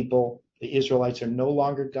 God's people, the Israelites are no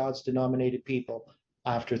longer God's denominated people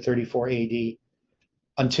after 34 AD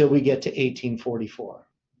until we get to 1844.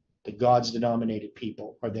 The God's denominated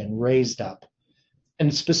people are then raised up.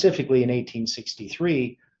 And specifically in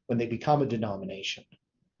 1863, when they become a denomination,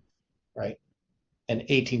 right? In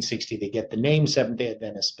 1860, they get the name Seventh-day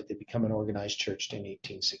Adventists, but they become an organized church in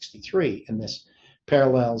 1863. And this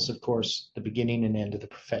parallels, of course, the beginning and end of the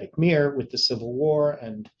prophetic mirror with the Civil War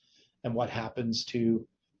and what happens to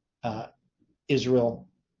Israel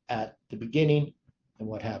at the beginning and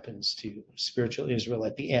what happens to spiritual Israel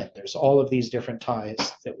at the end. There's all of these different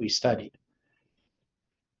ties that we studied.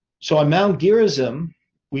 So on Mount Gerizim,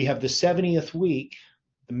 we have the 70th week,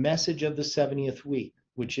 the message of the 70th week,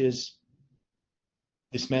 which is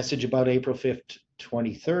this message about April 5th,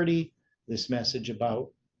 2030, this message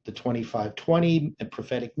about the 25-20 and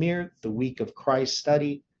prophetic mirror, the week of Christ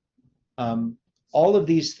study, all of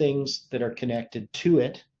these things that are connected to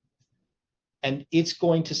it. And it's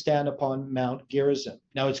going to stand upon Mount Gerizim.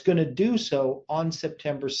 Now it's going to do so on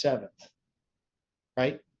September 7th,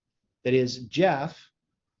 right? That is, Jeff,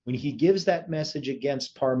 when he gives that message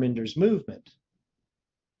against Parminder's movement,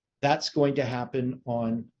 that's going to happen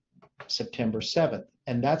on September 7th.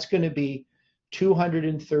 And that's going to be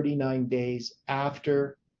 239 days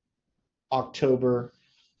after October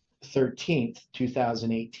 13th,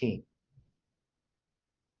 2018.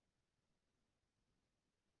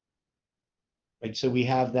 Right, so we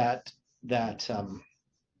have that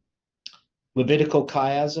Levitical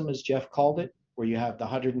chiasm, as Jeff called it, where you have the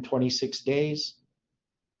 126 days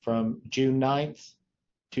from June 9th,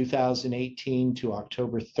 2018 to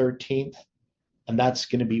October 13th. And that's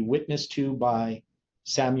going to be witnessed to by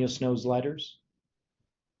Samuel Snow's letters.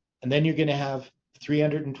 And then you're going to have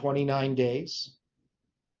 329 days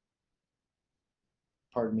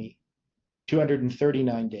pardon me,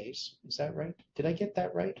 239 days. Is that right? Did I get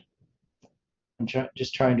that right? I'm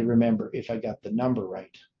just trying to remember if I got the number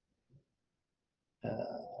right.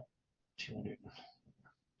 200.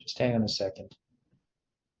 Just hang on a second.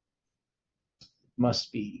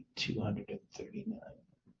 Must be 239.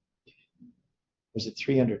 Was it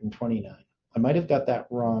 329? I might have got that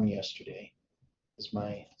wrong yesterday.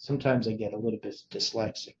 Sometimes I get a little bit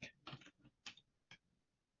dyslexic.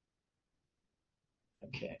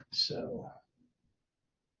 Okay, so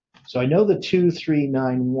I know the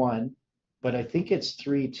 2391, but I think it's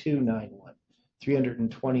 3291,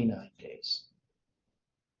 329 days.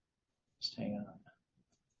 Just hang on.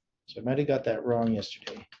 So I might have got that wrong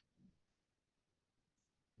yesterday.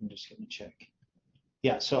 I'm just going to check.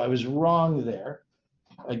 Yeah, so I was wrong there.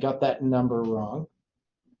 I got that number wrong.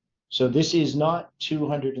 So this is not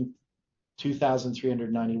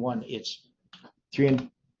 2,391. It's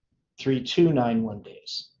 3291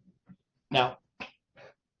 days. Now,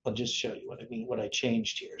 I'll just show you what I mean, what I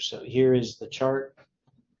changed here. So here is the chart.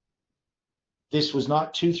 This was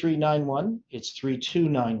not 2391, it's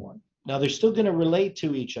 3291. Now they're still going to relate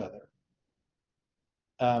to each other.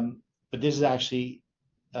 But this is actually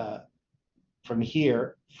from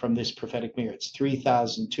here, from this prophetic mirror, it's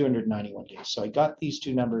 3,291 days. So I got these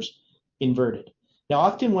two numbers inverted. Now,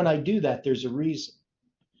 often when I do that, there's a reason.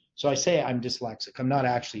 So I say I'm dyslexic. I'm not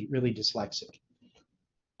actually really dyslexic,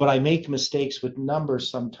 but I make mistakes with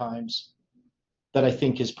numbers sometimes that I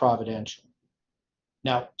think is providential.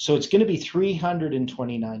 Now, so it's going to be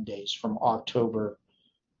 329 days from October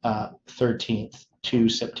 13th to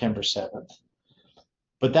September 7th.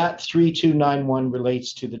 But that 3291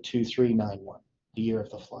 relates to the 2391, the year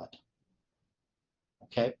of the flood.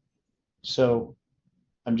 Okay, so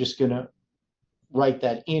I'm just going to write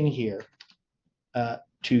that in here,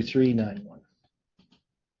 2391.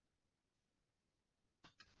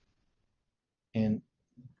 And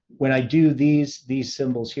when I do these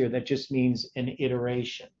symbols here, that just means an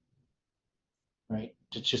iteration, right?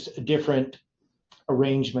 It's just a different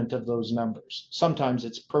arrangement of those numbers. Sometimes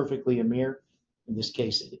it's perfectly a mirror. In this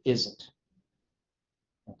case, it isn't.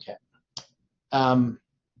 Okay.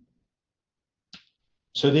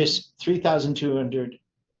 So this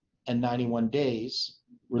 3,291 days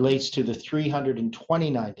relates to the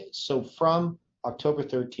 329 days. So from October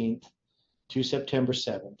 13th to September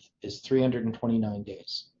 7th is 329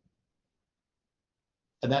 days.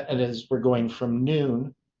 And that is, we're going from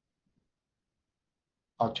noon,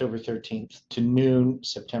 October 13th, to noon,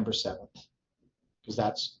 September 7th. Because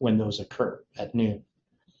that's when those occur, at noon.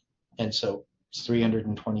 And so it's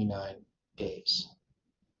 329 days.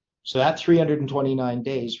 So that 329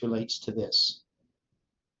 days relates to this.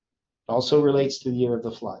 It also relates to the year of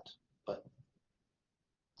the flood, but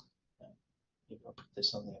maybe I'll put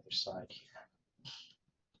this on the other side here.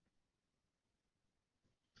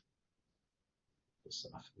 This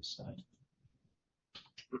off to the side.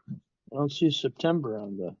 I don't see September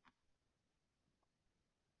on the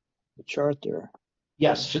chart there.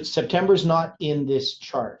 Yes, September's not in this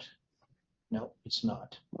chart. No, it's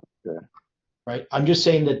not. Okay. Right? I'm just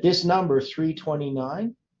saying that this number,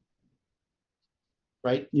 329,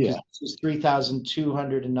 right? Yeah. This is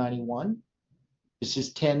 3,291. This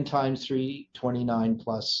is 10 times 329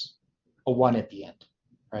 plus a 1 at the end,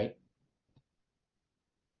 right?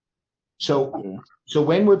 So, Okay. so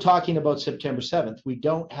when we're talking about September 7th, we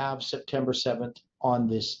don't have September 7th on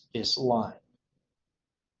this line,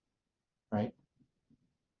 right?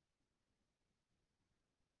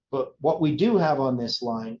 But what we do have on this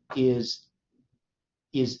line is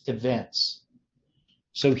events.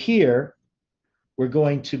 So here we're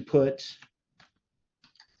going to put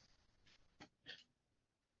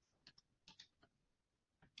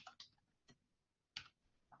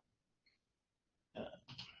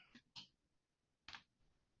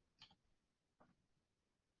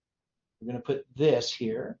this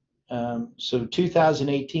here. So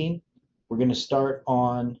 2018, we're going to start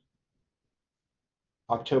on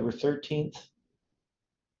October 13th.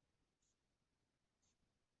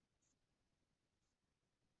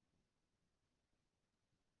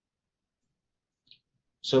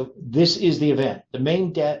 So this is the event. The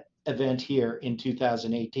main debt event here in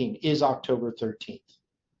 2018 is October 13th.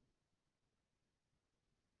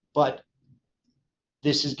 But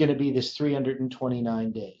this is going to be this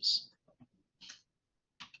 329 days.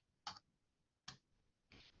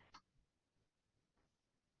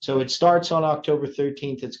 So it starts on October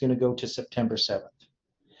 13th. It's going to go to September 7th.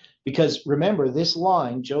 Because remember, this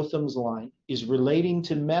line, Jotham's line, is relating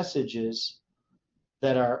to messages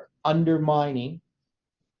that are undermining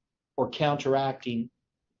or counteracting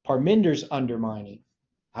Parminder's undermining,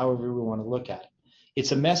 however we want to look at it.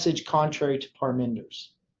 It's a message contrary to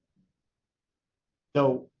Parminder's.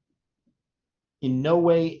 Though in no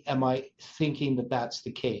way am I thinking that that's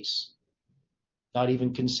the case. Not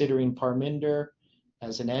even considering Parminder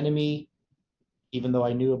as an enemy, even though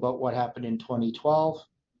I knew about what happened in 2012.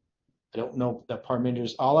 I don't know that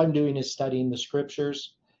Parminder's, all I'm doing is studying the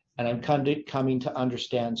scriptures, and I'm coming to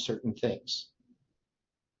understand certain things.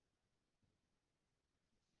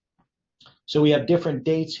 So we have different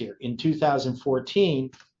dates here. In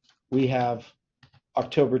 2014, we have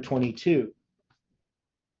October 22.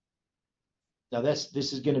 Now this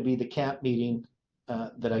is going to be the camp meeting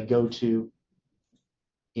that I go to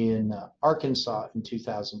in Arkansas in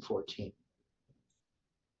 2014.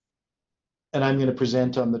 And I'm going to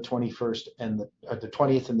present on the 21st and the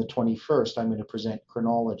 20th and the 21st, I'm going to present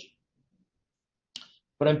chronology.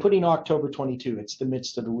 But I'm putting October 22. It's the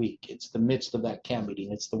midst of the week. It's the midst of that camp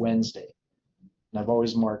meeting. It's the Wednesday. And I've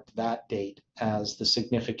always marked that date as the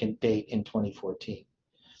significant date in 2014.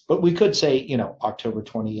 But we could say, you know, October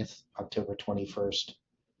 20th, October 21st.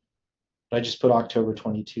 But I just put October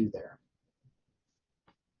 22 there.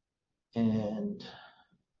 And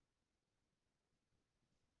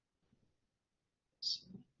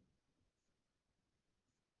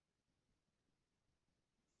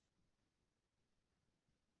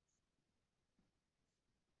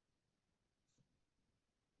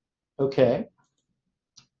okay.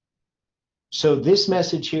 So this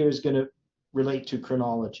message here is going to relate to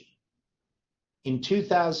chronology. In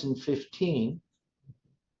 2015,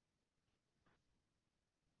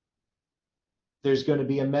 there's going to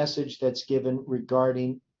be a message that's given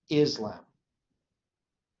regarding Islam.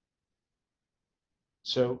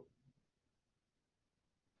 So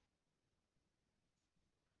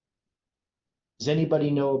does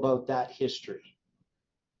anybody know about that history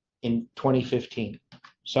in 2015?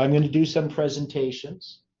 So I'm going to do some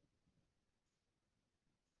presentations.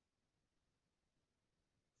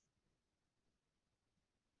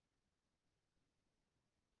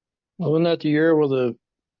 Wasn't that the year where the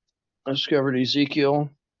I discovered Ezekiel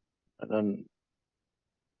and then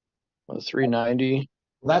 390?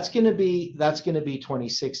 That's going to be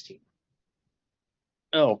 2016.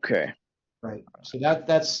 Okay. Right. So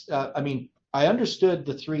that's I mean, I understood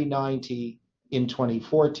the 390 in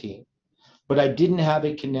 2014, but I didn't have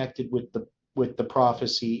it connected with the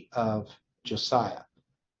prophecy of Josiah.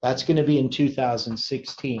 That's going to be in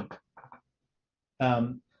 2016 that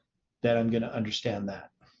I'm going to understand that.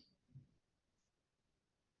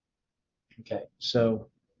 Okay, so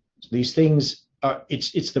these things are,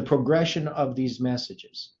 it's the progression of these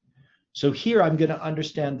messages. So here I'm going to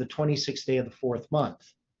understand the 26th day of the fourth month.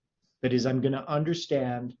 That is, I'm going to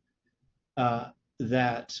understand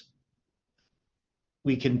that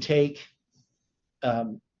we can take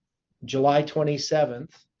July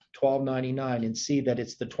 27th, 1299, and see that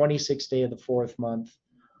it's the 26th day of the fourth month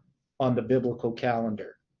on the biblical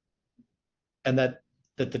calendar. And that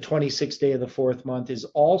the 26th day of the fourth month is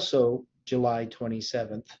also July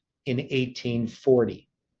 27th in 1840.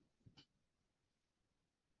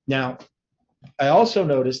 Now, I also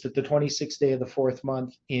noticed that the 26th day of the fourth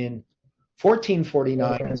month in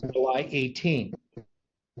 1449 is July 18.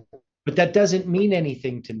 But that doesn't mean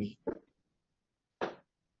anything to me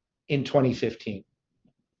in 2015,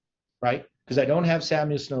 right? Because I don't have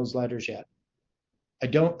Samuel Snow's letters yet.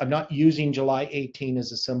 I'm not using July 18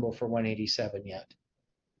 as a symbol for 187 yet.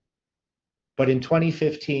 But in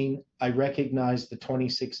 2015, I recognized the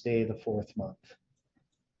 26th day of the fourth month.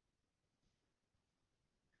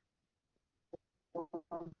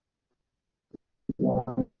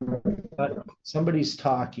 Somebody's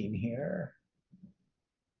talking here.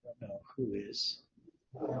 I don't know who is.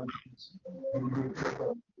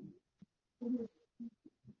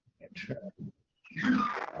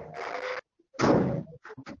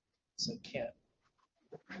 So can't.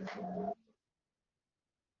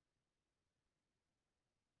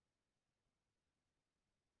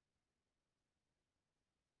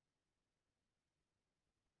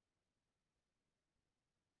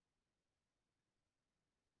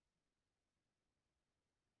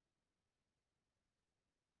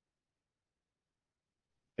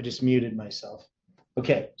 I just muted myself.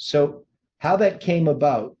 Okay, so how that came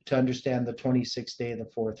about to understand the 26th day of the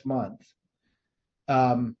fourth month.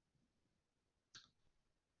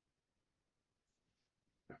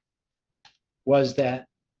 Was that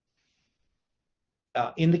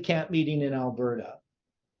in the camp meeting in Alberta,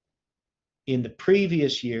 in the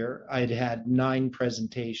previous year, I had 9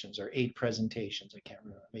 presentations or 8 presentations. I can't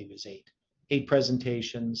remember, maybe it was 8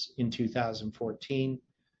 presentations in 2014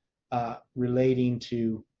 relating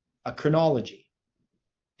to a chronology.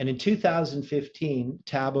 And in 2015,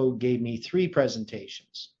 Tabo gave me 3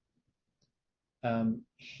 presentations.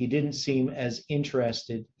 He didn't seem as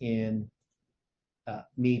interested in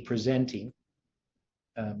me presenting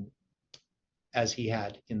as he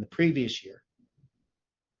had in the previous year.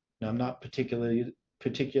 Now, I'm not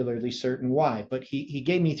particularly certain why, but he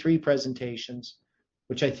gave me 3 presentations,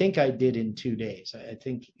 which I think I did in 2 days. I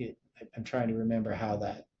think I'm trying to remember how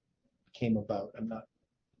that came about. I'm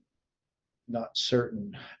not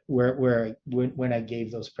certain when I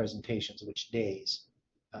gave those presentations, which days.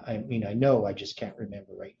 I mean, I know, I just can't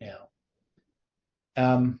remember right now.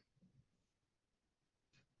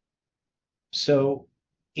 So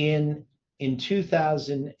in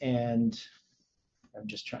 2000 and I'm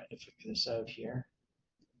just trying to figure this out here.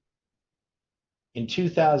 In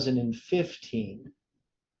 2015,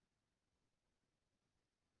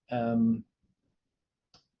 I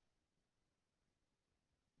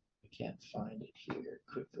can't find it here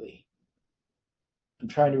quickly. I'm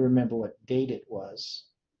trying to remember what date it was.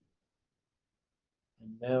 I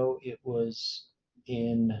know it was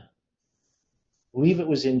I believe it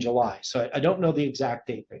was in July. So I don't know the exact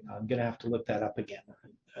date right now. I'm going to have to look that up again.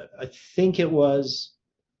 I think it was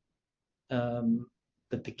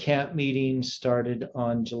that the camp meeting started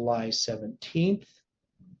on July 17th,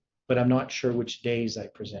 but I'm not sure which days I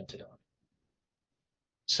presented on.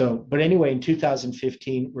 So, but anyway, in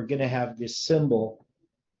 2015, we're going to have this symbol,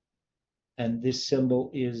 and this symbol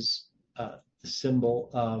is the symbol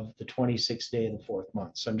of the 26th day of the 4th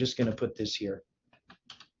month. So I'm just going to put this here.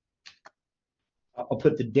 I'll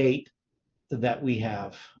put the date that we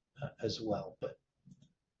have as well, but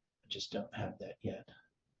I just don't have that yet.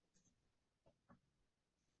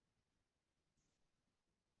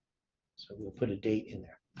 So we'll put a date in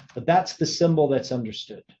there. But that's the symbol that's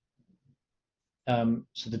understood.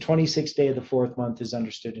 So the 26th day of the 4th month is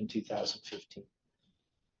understood in 2015.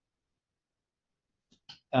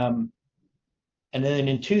 And then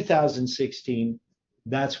in 2016,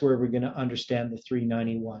 that's where we're going to understand the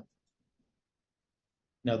 391.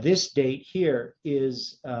 Now this date here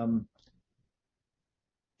is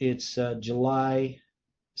it's July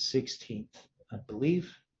 16th, I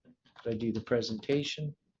believe. Did I do the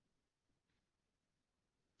presentation?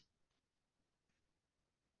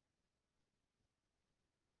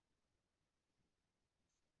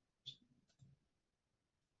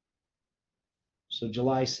 So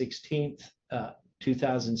July 16th,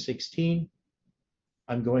 2016,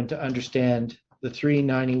 I'm going to understand the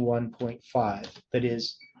 391.5. That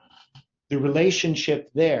is the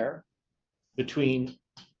relationship there between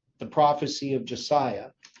the prophecy of Josiah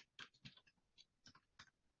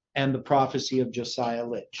and the prophecy of Josiah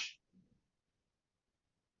Litch.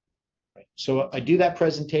 Right. So I do that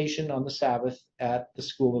presentation on the Sabbath at the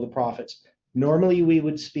School of the Prophets. Normally we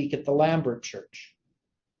would speak at the Lambert Church,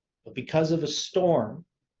 but because of a storm,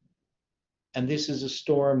 and this is a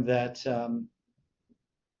storm that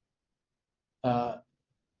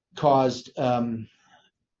caused, trying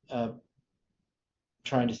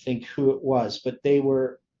to think who it was, but they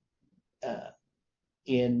were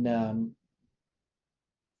in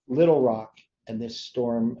Little Rock, and this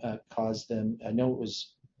storm caused them, I know it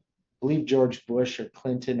was, I believe George Bush or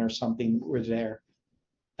Clinton or something were there,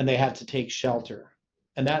 and they had to take shelter.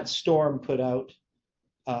 And that storm put out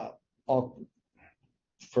all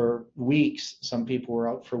for weeks. Some people were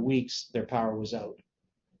out for weeks. Their power was out.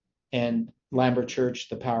 And Lambert Church,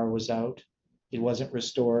 the power was out. It wasn't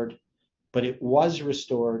restored, but it was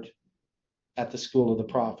restored at the School of the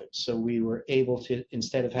Prophets. So we were able to,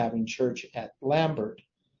 instead of having church at Lambert,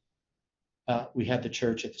 we had the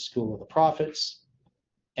church at the School of the Prophets.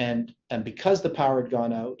 And because the power had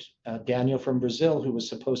gone out, Daniel from Brazil, who was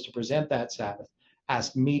supposed to present that Sabbath,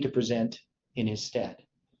 asked me to present in his stead.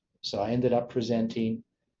 So I ended up presenting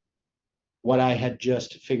what I had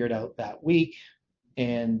just figured out that week.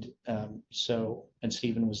 And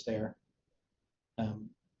Stephen was there.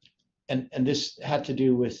 And this had to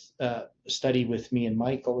do with study with me and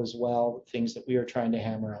Michael as well, things that we were trying to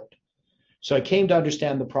hammer out. So I came to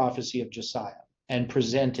understand the prophecy of Josiah and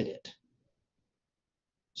presented it.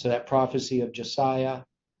 So that prophecy of Josiah,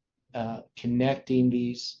 connecting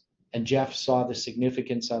these, and Jeff saw the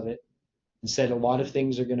significance of it and said a lot of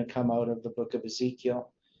things are going to come out of the book of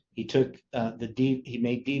Ezekiel. He took he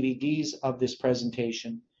made DVDs of this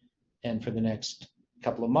presentation, and for the next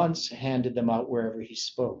couple of months handed them out wherever he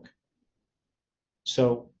spoke.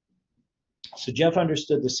 So Jeff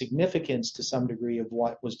understood the significance to some degree of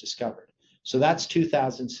what was discovered. So that's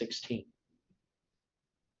 2016.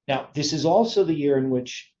 Now, this is also the year in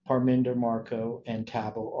which Parminder, Marco, and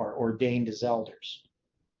Tabo are ordained as elders.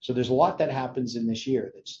 So there's a lot that happens in this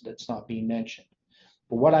year that's not being mentioned.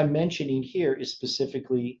 But what I'm mentioning here is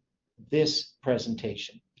specifically this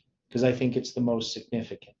presentation, because I think it's the most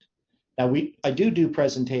significant. Now, I do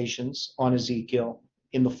presentations on Ezekiel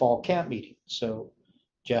in the fall camp meeting. So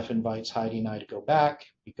Jeff invites Heidi and I to go back.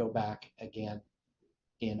 We go back again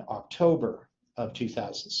in October of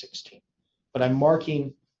 2016. But I'm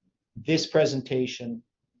marking this presentation,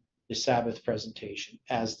 the Sabbath presentation,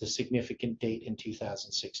 as the significant date in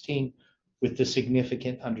 2016 with the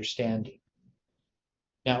significant understanding.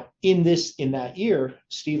 Now, in that year,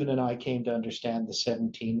 Stephen and I came to understand the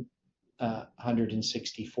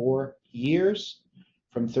 1764 years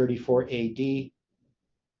from 34 AD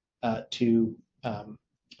to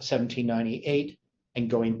 1798,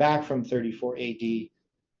 and going back from 34 AD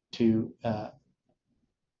to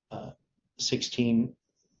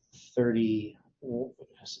 1630.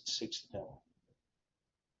 No.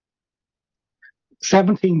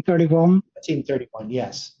 1731. 1731,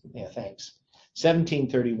 yes. Yeah, thanks.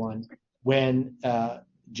 1731, when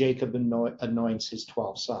Jacob anoints his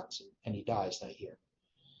 12 sons, and he dies that year.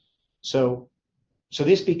 So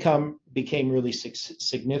this became really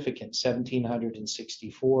significant.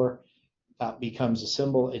 1764 becomes a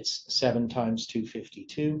symbol. It's 7 times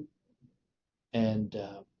 252, and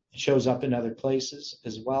it shows up in other places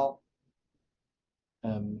as well.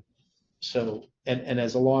 And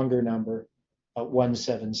as a longer number,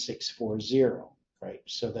 17640, right?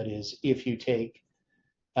 So that is, if you take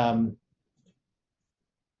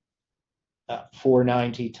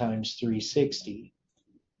 490 times 360,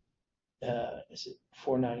 is it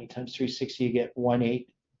 490 times 360? You get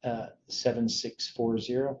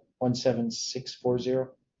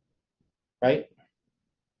 17640, right?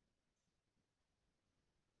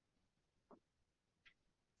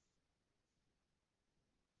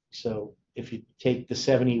 So if you take the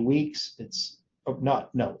 70 weeks, it's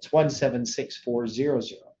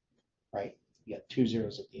 176,400, right? You got 2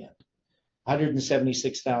 zeros at the end.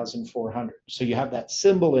 176,400. So you have that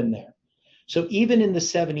symbol in there. So even in the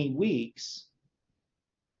 70 weeks,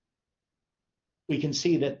 we can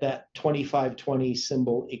see that 2520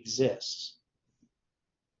 symbol exists.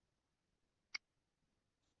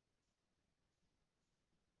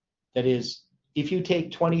 That is, if you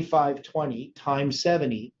take 2520 times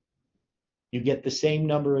 70, you get the same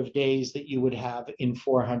number of days that you would have in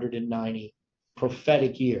 490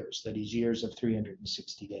 prophetic years, that is, years of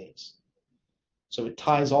 360 days. So it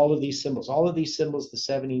ties all of these symbols, the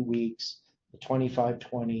 70 weeks, the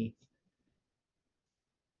 2520,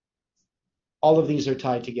 all of these are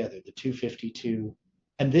tied together, the 252.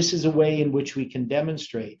 And this is a way in which we can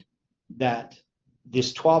demonstrate that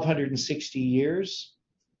this 1260 years,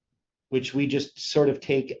 which we just sort of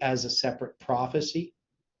take as a separate prophecy,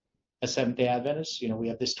 as Seventh-day Adventists, we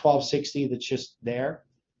have this 1260 that's just there,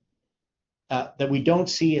 that we don't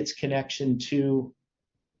see its connection to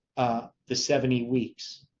the 70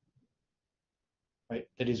 weeks, right?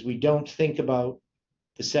 That is, we don't think about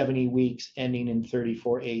the 70 weeks ending in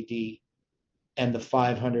 34 AD and the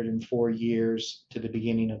 504 years to the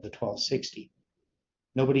beginning of the 1260.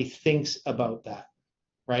 Nobody thinks about that,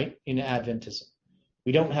 right? In Adventism,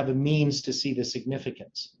 we don't have a means to see the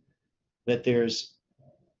significance that there's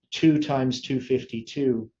 2 times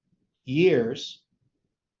 252 years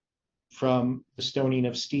from the stoning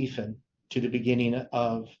of Stephen to the beginning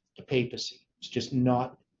of the papacy. It's just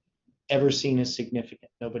not ever seen as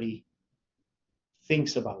significant. Nobody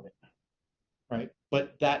thinks about it, right?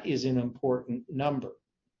 But that is an important number.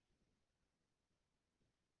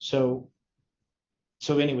 So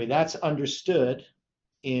anyway, that's understood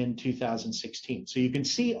in 2016. So you can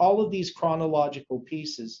see all of these chronological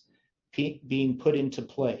pieces being put into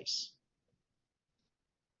place.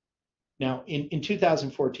 Now, in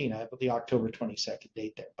 2014, I have the October 22nd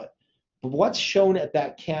date there, but what's shown at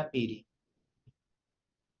that camp meeting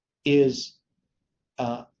is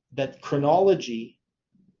that chronology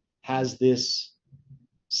has this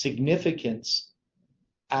significance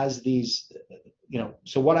as these,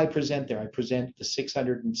 so what I present there, I present the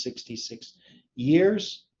 666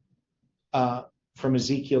 years from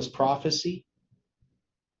Ezekiel's prophecy.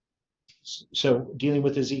 So dealing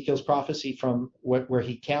with Ezekiel's prophecy from where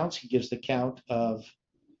he counts, he gives the count of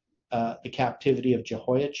the captivity of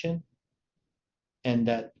Jehoiachin, and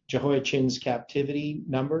that Jehoiachin's captivity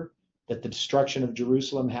number, that the destruction of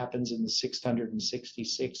Jerusalem happens in the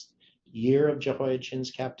 666th year of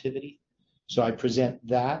Jehoiachin's captivity. So I present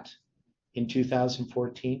that in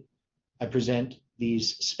 2014. I present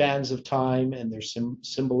these spans of time and their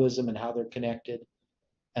symbolism and how they're connected,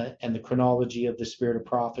 and the chronology of the spirit of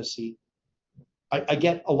prophecy. I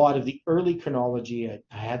get a lot of the early chronology I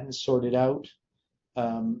hadn't sorted out,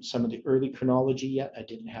 some of the early chronology yet. I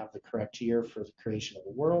didn't have the correct year for the creation of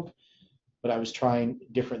the world, but I was trying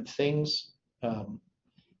different things.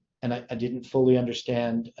 And I didn't fully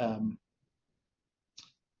understand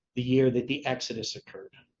the year that the Exodus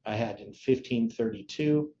occurred. I had in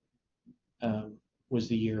 1532 was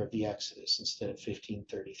the year of the Exodus instead of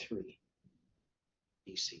 1533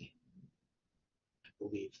 BC. I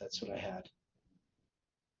believe that's what I had.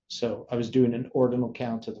 So I was doing an ordinal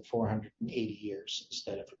count of the 480 years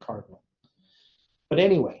instead of a cardinal. But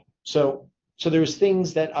anyway, so there was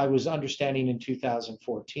things that I was understanding in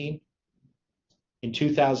 2014. In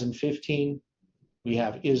 2015, we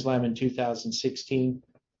have Islam. In 2016,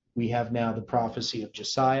 we have now the prophecy of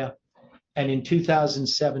Josiah. And in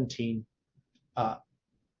 2017,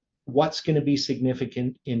 what's going to be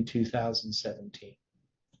significant in 2017?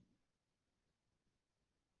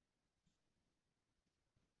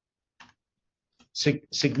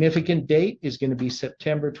 Significant date is going to be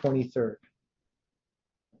September 23rd.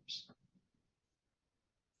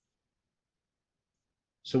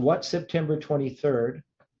 So what's September 23rd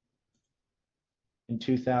in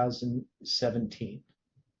 2017?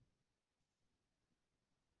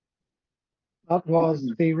 That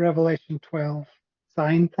was the Revelation 12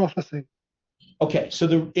 sign prophecy. Okay,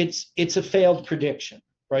 so it's a failed prediction,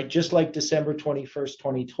 right? Just like December 21st,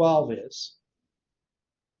 2012 is.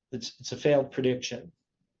 It's a failed prediction,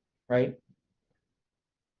 right?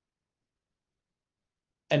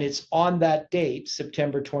 And it's on that date,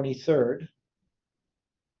 September 23rd,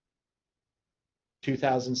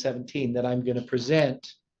 2017, that I'm going to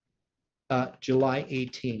present July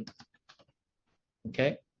 18.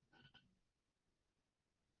 Okay.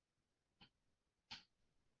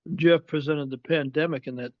 Jeff presented the pandemic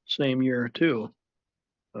in that same year too.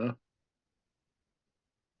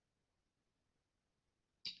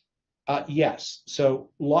 Yes. So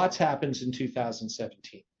lots happens in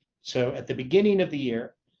 2017. So at the beginning of the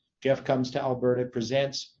year, Jeff comes to Alberta,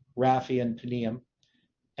 presents Rafi and Panium.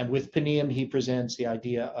 And with Panium, he presents the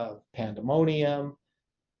idea of pandemonium,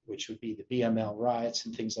 which would be the BML riots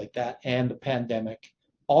and things like that, and the pandemic,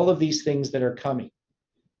 all of these things that are coming.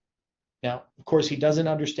 Now, of course, he doesn't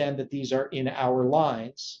understand that these are in our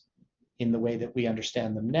lines in the way that we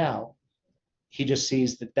understand them now. He just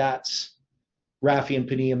sees that that's Rafi and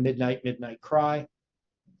Panium, Midnight Cry.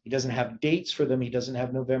 He doesn't have dates for them. He doesn't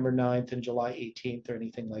have November 9th and July 18th or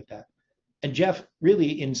anything like that. And Jeff,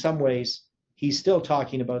 really, in some ways, he's still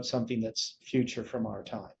talking about something that's future from our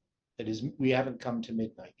time. That is, we haven't come to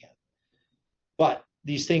midnight yet. But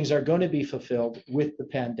these things are going to be fulfilled with the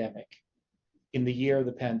pandemic, in the year of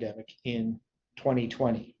the pandemic in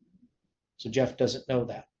 2020. So Jeff doesn't know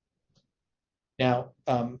that. Now,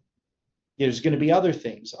 there's going to be other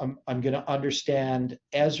things. I'm going to understand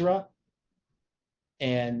Ezra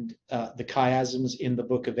and the chiasms in the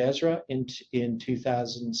book of Ezra in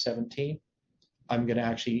 2017. I'm going to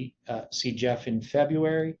actually see Jeff in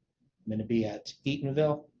February. I'm going to be at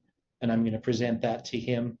Eatonville, and I'm going to present that to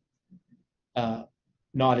him,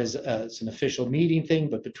 not as an official meeting thing,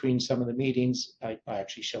 but between some of the meetings, I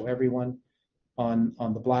actually show everyone on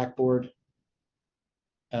the blackboard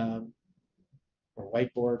or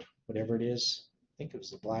whiteboard, whatever it is. I think it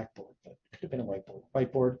was the blackboard, but it could have been a whiteboard.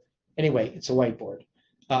 Whiteboard. Anyway, it's a whiteboard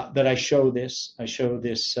that I show this. I show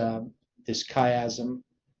this this chiasm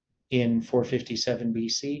in 457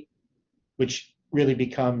 BC, which really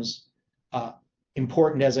becomes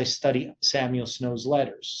important as I study Samuel Snow's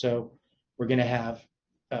letters. So we're going to have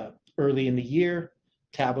early in the year,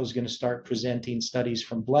 Tabo's going to start presenting studies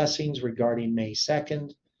from Blessings regarding May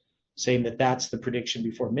 2nd, saying that that's the prediction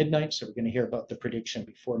before midnight. So we're going to hear about the prediction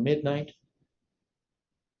before midnight.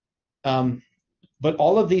 But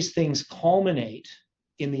all of these things culminate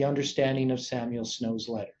in the understanding of Samuel Snow's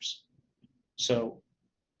letters. So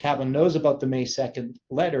Tabo knows about the May 2nd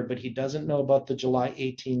letter, but he doesn't know about the July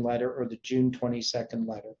 18 letter or the June 22nd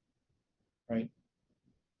letter, right?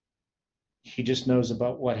 He just knows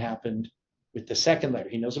about what happened with the second letter.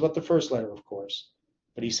 He knows about the first letter, of course,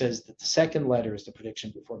 but he says that the second letter is the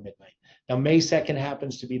prediction before midnight. Now, May 2nd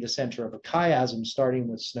happens to be the center of a chiasm, starting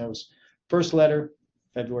with Snow's first letter,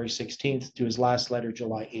 February 16th, to his last letter,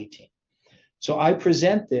 July 18th. So I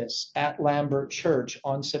present this at Lambert Church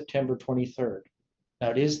on September 23rd. Now,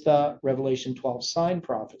 it is the Revelation 12 sign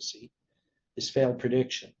prophecy, this failed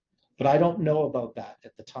prediction, but I don't know about that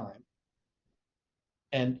at the time.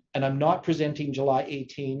 And I'm not presenting July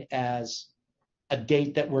 18 as a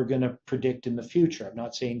date that we're going to predict in the future. I'm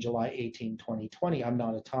not saying July 18, 2020. I'm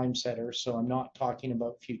not a time setter, so I'm not talking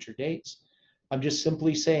about future dates. I'm just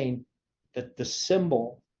simply saying that the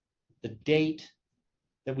symbol, the date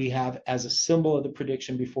that we have as a symbol of the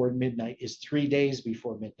prediction before midnight is 3 days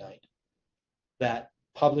before midnight. That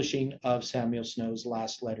publishing of Samuel Snow's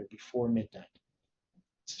last letter before midnight.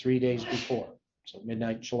 It's 3 days before. So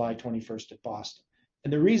midnight, July 21st at Boston.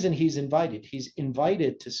 And the reason he's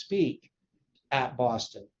invited to speak at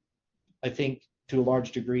Boston, I think to a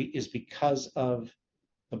large degree, is because of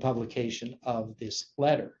the publication of this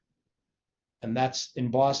letter. And that's in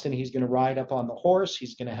Boston. He's going to ride up on the horse.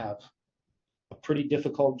 He's going to have a pretty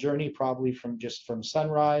difficult journey, probably from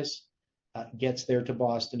sunrise, gets there to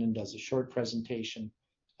Boston and does a short presentation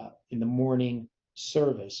in the morning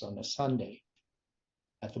service on a Sunday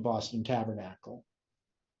at the Boston Tabernacle.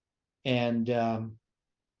 And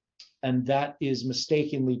that is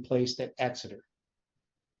mistakenly placed at Exeter.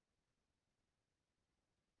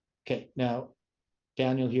 Okay, now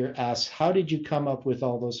Daniel here asks, how did you come up with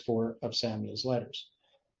all those 4 of Samuel's letters?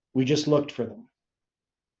 We just looked for them.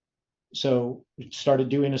 So we started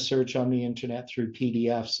doing a search on the internet through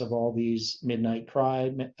PDFs of all these Midnight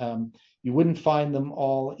Cry. You wouldn't find them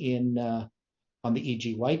all on the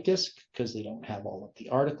E.G. White disc because they don't have all of the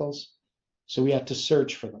articles. So we had to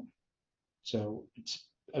search for them. So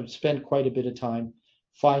I've spent quite a bit of time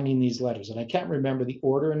finding these letters, and I can't remember the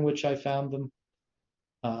order in which I found them,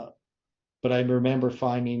 but I remember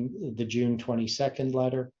finding the June 22nd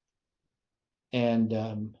letter,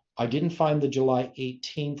 and I didn't find the July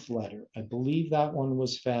 18th letter. I believe that one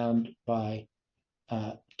was found by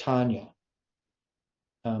Tanya.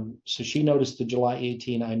 So she noticed the July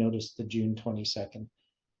 18, I noticed the June 22nd.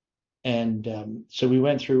 And so we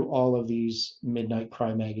went through all of these Midnight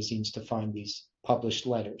Cry magazines to find these published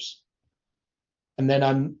letters. And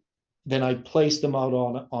then I placed them out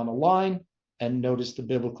on a line and noticed the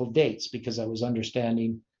biblical dates, because I was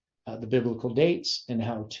understanding the biblical dates and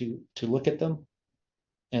how to look at them.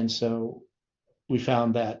 And so we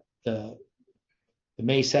found that the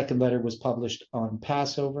May 2nd letter was published on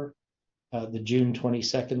Passover. The June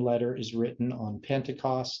 22nd letter is written on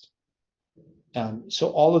Pentecost. So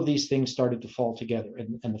all of these things started to fall together.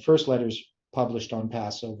 And the first letter is published on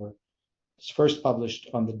Passover. It's first published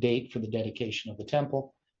on the date for the dedication of the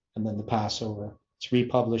temple, and then the Passover. It's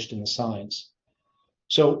republished in the Signs.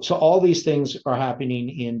 So all these things are happening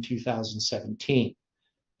in 2017,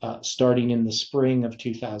 starting in the spring of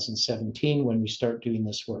 2017 when we start doing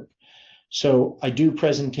this work. So I do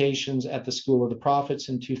presentations at the School of the Prophets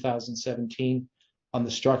in 2017 on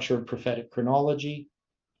the structure of prophetic chronology.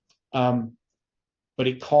 But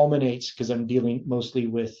it culminates, because I'm dealing mostly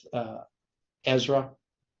with Ezra,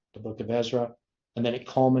 the book of Ezra, and then it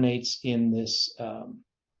culminates in this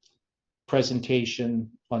presentation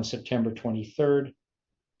on September 23rd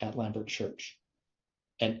at Lambert Church.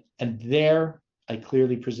 And there I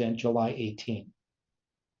clearly present July 18,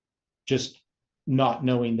 just not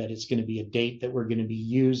knowing that it's going to be a date that we're going to be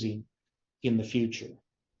using in the future.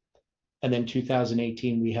 And then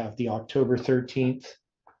 2018, we have the October 13th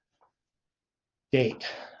date.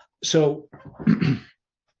 So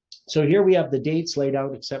here we have the dates laid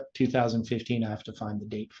out, except 2015. I have to find the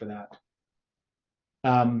date for that.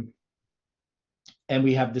 And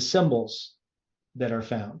we have the symbols that are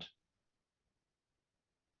found.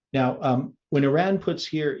 Now, when Iran puts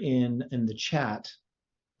here in the chat,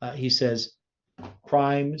 he says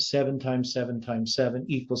prime 7 times 7 times 7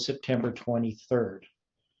 equals September 23rd.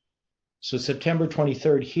 So September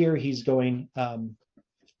 23rd here, he's going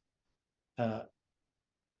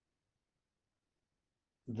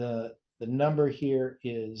the number here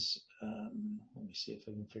is, let me see if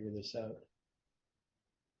I can figure this out.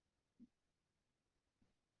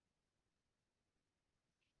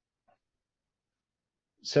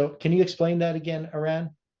 So can you explain that again,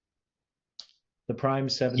 Iran? The prime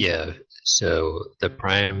 7? Yeah, so the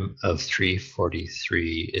prime of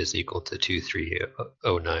 343 is equal to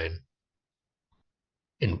 2309.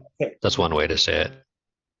 And Okay. that's one way to say it.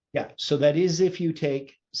 Yeah, so that is if you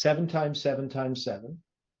take 7 times 7 times 7.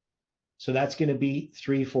 So that's going to be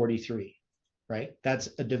 343, right? That's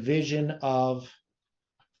a division of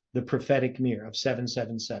the prophetic mirror of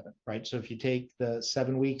 777, right? So if you take the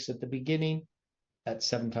 7 weeks at the beginning, that's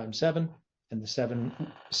 7 times 7, and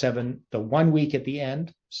the 1 week at the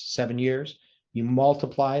end, 7 years, you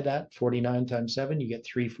multiply that, 49 times 7, you get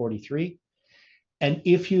 343. And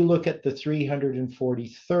if you look at the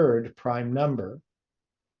 343rd prime number,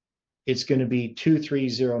 it's going to be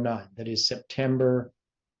 2309. That is September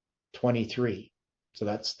 23. So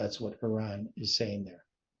that's what Iran is saying there.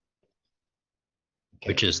 Okay.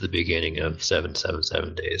 Which is the beginning of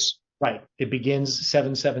 777 days. Right. It begins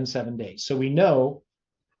 777 days. So we know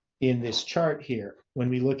in this chart here, when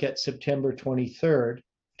we look at September 23rd,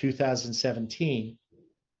 2017,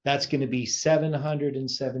 That's going to be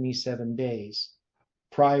 777 days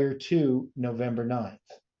prior to November 9th,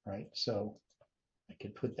 right? So I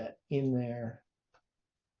could put that in there.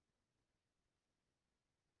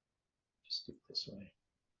 Just do it this way.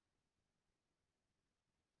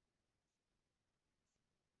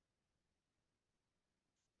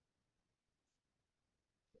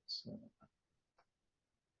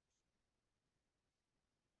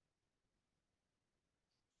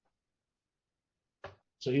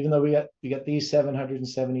 So even though we got these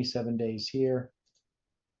 777 days here,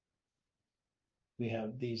 we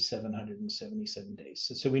have these 777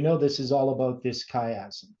 days. So we know this is all about this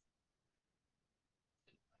chiasm.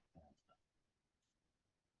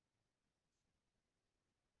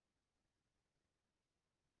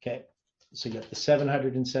 Okay, so you got the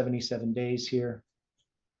 777 days here.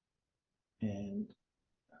 And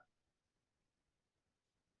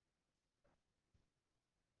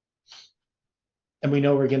we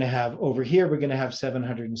know we're going to have over here, we're going to have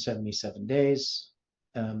 777 days.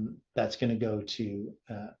 That's going to go to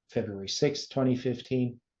February 6th,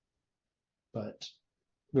 2015. But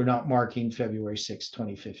we're not marking February 6th,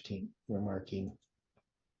 2015. We're marking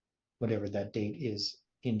whatever that date is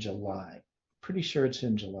in July. Pretty sure it's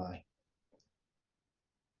in July.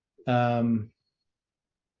 Now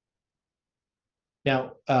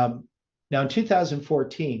in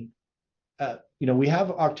 2014, we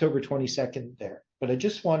have October 22nd there, but I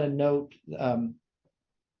just want to note,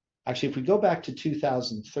 actually, if we go back to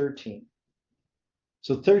 2013,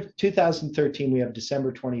 so 2013, we have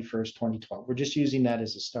December 21st, 2012. We're just using that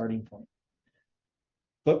as a starting point.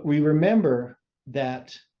 But we remember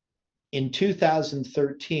that in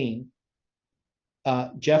 2013,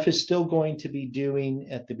 Jeff is still going to be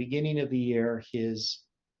doing, at the beginning of the year, his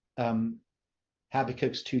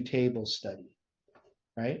Habakkuk's 2 tables study,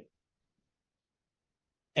 right?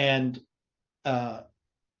 And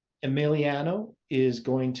Emiliano is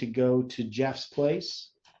going to go to Jeff's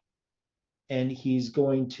place, and he's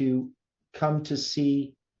going to come to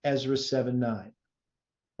see Ezra 7:9,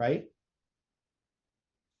 right?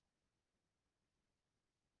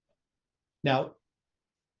 Now,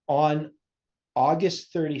 on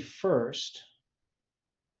August 31st,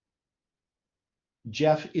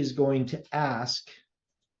 Jeff is going to ask,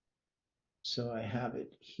 so I have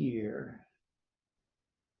it here.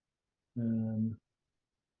 No,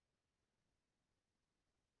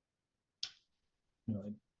 I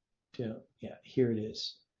don't. Yeah, here it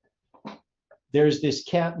is. There's this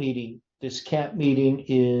camp meeting. This camp meeting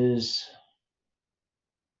is,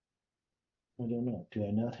 I don't know. Do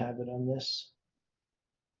I not have it on this?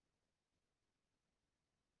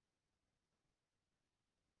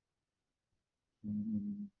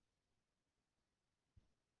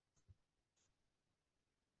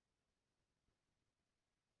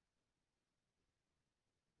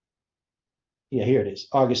 Yeah, here it is,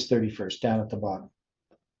 August 31st, down at the bottom.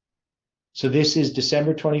 So this is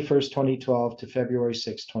December 21st, 2012 to February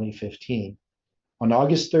 6th, 2015. On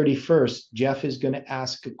August 31st, Jeff is going to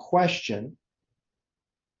ask a question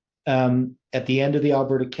at the end of the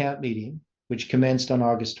Alberta camp meeting, which commenced on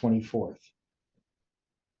August 24th.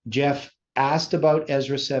 Jeff asked about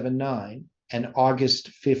Ezra 7:9, and August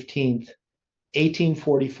 15th,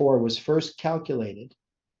 1844 was first calculated.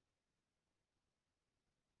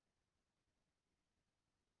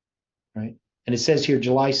 Right? And it says here,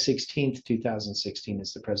 July 16th, 2016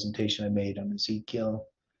 is the presentation I made on Ezekiel.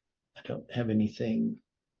 I don't have anything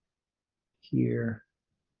here.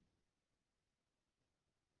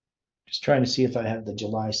 Just trying to see if I have the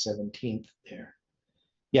July 17th there.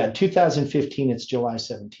 Yeah, 2015, it's July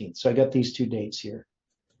 17th. So I got these 2 dates here.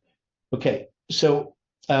 Okay, so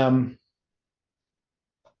if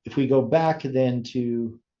we go back then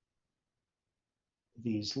to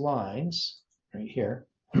these lines right here.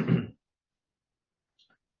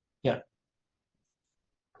 Yeah.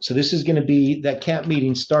 So this is going to be, that camp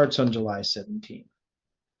meeting starts on July 17th.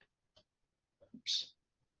 Oops.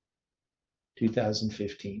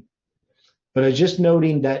 2015. But I was just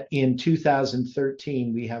noting that in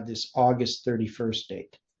 2013, we have this August 31st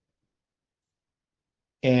date.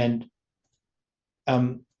 And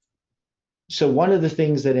so one of the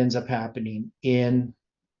things that ends up happening in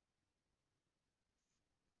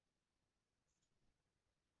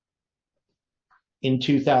in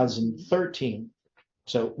 2013,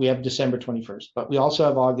 so we have December 21st, but we also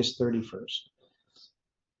have August 31st.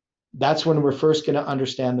 That's when we're first going to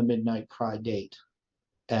understand the Midnight Cry date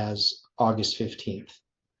as August 15th.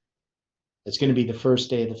 It's going to be the first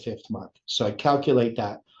day of the 5th month. So I calculate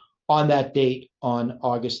that on that date on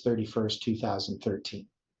August 31st, 2013.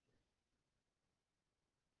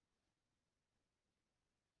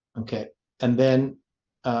 Okay, and then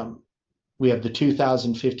We have the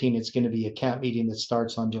 2015, it's going to be a camp meeting that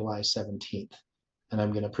starts on July 17th. And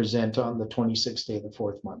I'm going to present on the 26th day of the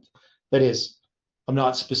fourth month. That is, I'm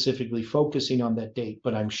not specifically focusing on that date,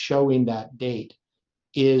 but I'm showing that date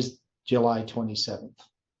is July 27th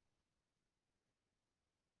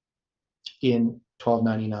in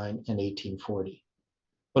 1299 and 1840.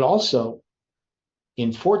 But also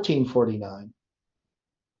in 1449,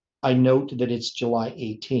 I note that it's July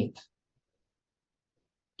 18th,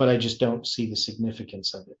 but I just don't see the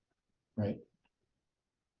significance of it, right?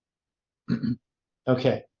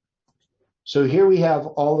 Okay, so here we have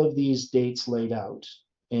all of these dates laid out.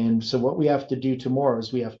 And so what we have to do tomorrow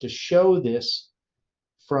is we have to show this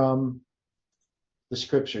from the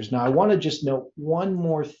scriptures. Now, I want to just note one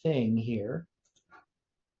more thing here.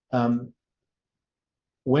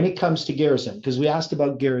 When it comes to Gerizim, because we asked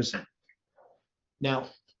about Gerizim. Now,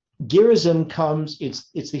 Gerizim comes,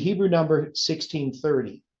 it's the Hebrew number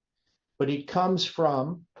 1630, but it comes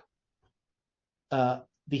from the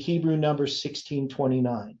Hebrew number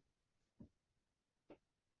 1629.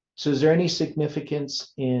 So is there any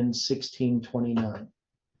significance in 1629?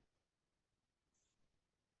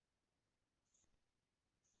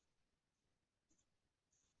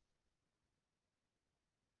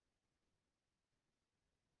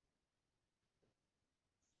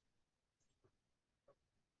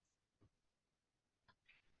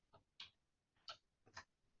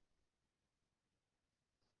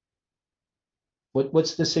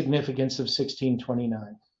 What's the significance of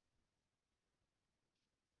 1629?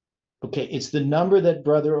 Okay, it's the number that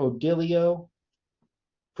Brother Odilio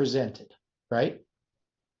presented, right?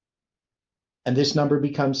 And this number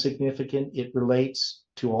becomes significant. It relates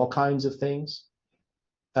to all kinds of things.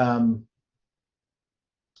 And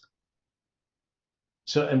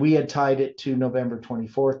we had tied it to November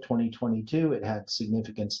 24th, 2022. It had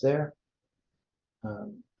significance there.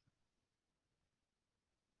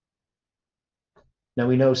 Now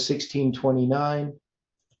we know 1629.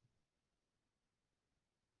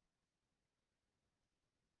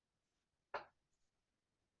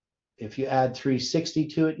 If you add 360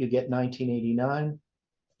 to it, you get 1989.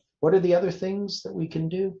 What are the other things that we can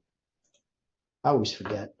do? I always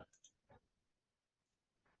forget.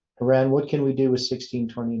 Haran, what can we do with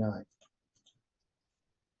 1629?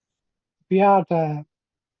 We had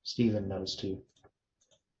Stephen knows too.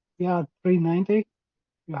 we had 390.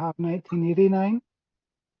 You have 1989.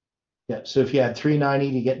 Yeah, so if you add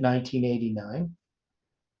 390, you get 1989.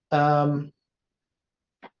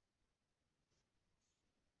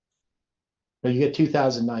 No, you get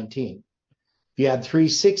 2019. If you add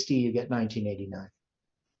 360, you get 1989.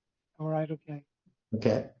 All right, okay.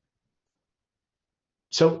 Okay.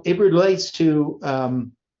 So it relates to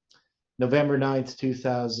November 9th,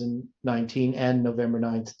 2019 and November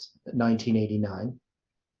 9th, 1989.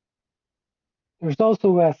 There's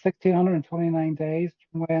also 1629 days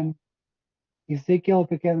from when Ezekiel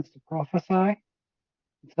begins to prophesy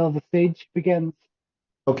until the siege begins.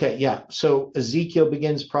 Okay, yeah. So Ezekiel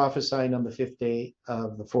begins prophesying on the 5th day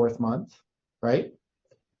of the 4th month, right?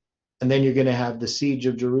 And then you're going to have the siege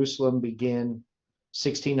of Jerusalem begin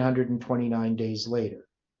 1629 days later.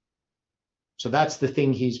 So that's the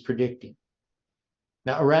thing he's predicting.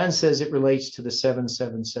 Now, Haran says it relates to the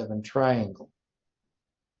 777 triangle.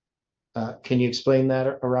 Can you explain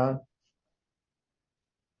that, Haran?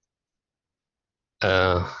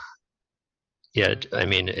 Yeah, I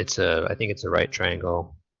mean, I think it's a right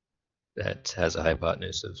triangle that has a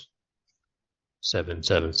hypotenuse of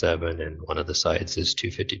 777, and one of the sides is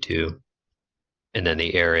 252, and then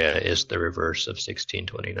the area is the reverse of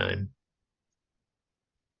 1629.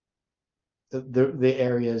 The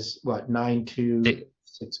area is what,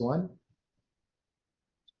 9261?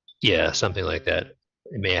 Yeah, something like that.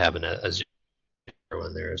 It may have a 0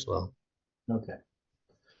 in there as well. Okay.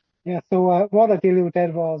 Yeah, so what Adilio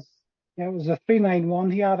did was, it was a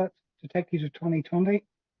 391 he had it to take you to 2020.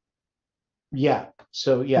 Yeah,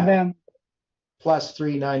 so yeah, And then plus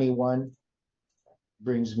 391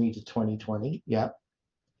 brings me to 2020. Yeah.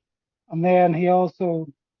 and then he also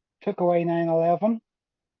took away 911.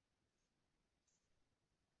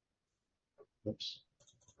 Oops.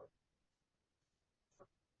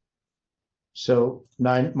 So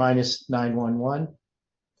 9 minus 911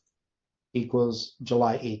 equals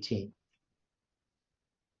July 18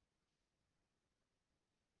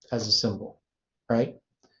 as a symbol, right?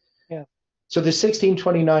 Yeah. So the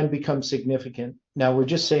 1629 becomes significant. Now we're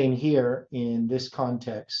just saying here in this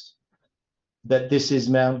context that this is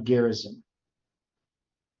Mount Gerizim.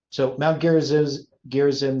 So Mount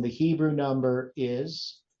Gerizim, the Hebrew number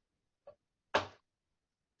is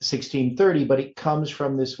 1630, but it comes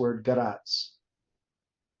from this word garatz.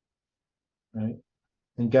 right?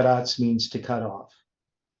 And garatz means to cut off,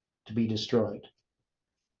 to be destroyed,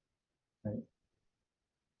 right?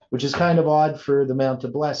 Which is kind of odd for the Mount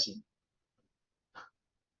of Blessing.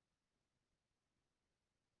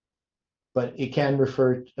 But it can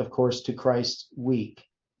refer, of course, to Christ's week,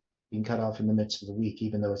 being cut off in the midst of the week,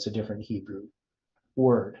 even though it's a different Hebrew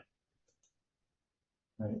word,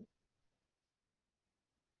 right?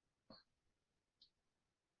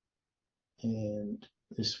 And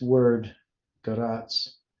this word,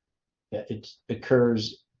 garatz, yeah, it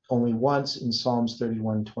occurs only once in Psalms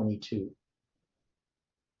 31:22.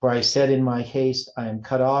 For I said in my haste, I am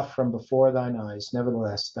cut off from before thine eyes.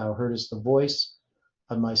 Nevertheless, thou heardest the voice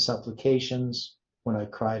of my supplications when I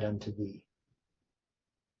cried unto thee.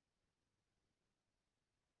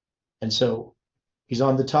 And so he's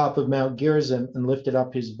on the top of Mount Gerizim and lifted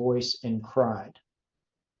up his voice and cried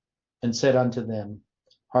and said unto them,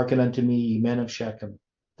 hearken unto me, ye men of Shechem,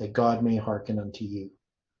 that God may hearken unto you.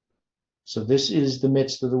 So this is the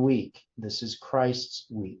midst of the week. This is Christ's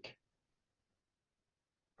week,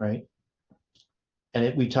 right?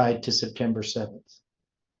 And we tied to September 7th.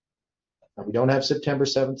 Now, we don't have September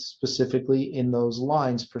 7th specifically in those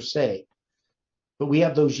lines per se, but we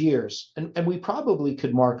have those years. And we probably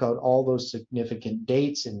could mark out all those significant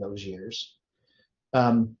dates in those years.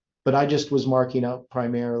 But I just was marking out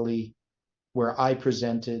primarily where I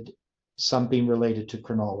presented something related to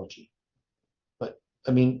chronology. But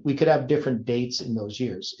I mean, we could have different dates in those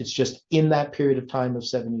years. It's just in that period of time of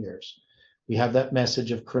 7 years, we have that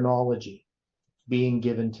message of chronology being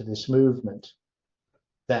given to this movement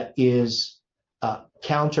that is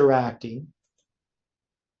counteracting,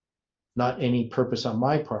 not any purpose on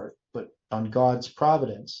my part, but on God's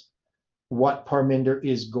providence, what Parminder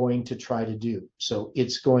is going to try to do. So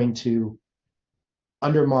it's going to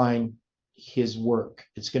undermine his work.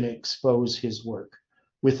 It's going to expose his work.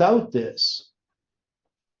 Without this,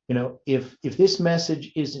 you know, if this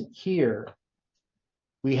message isn't here,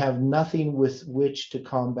 we have nothing with which to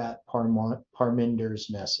combat Parminder's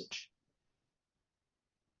message.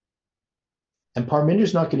 And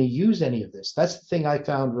Parminder's not going to use any of this. That's the thing I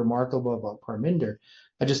found remarkable about Parminder.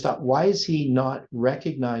 I just thought, why is he not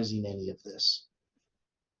recognizing any of this?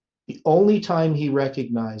 The only time he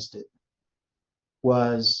recognized it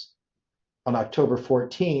was on October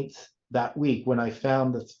 14th, that week, when I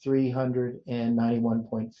found the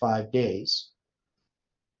 391.5 days,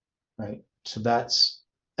 right? So that's,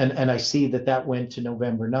 and I see that that went to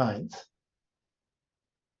November 9th,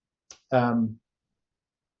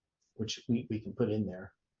 which we can put in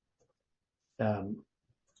there.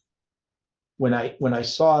 When I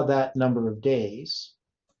saw that number of days,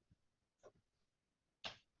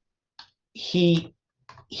 he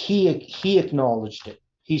acknowledged it.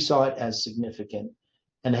 He saw it as significant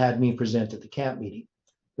and had me present at the camp meeting.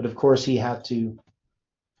 But of course, he had to,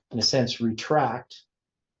 in a sense, retract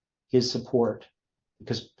his support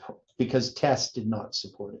because Tess did not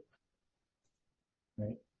support it,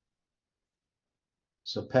 right?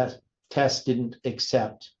 So Tess didn't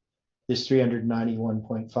accept this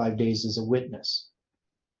 391.5 days as a witness.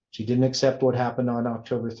 She didn't accept what happened on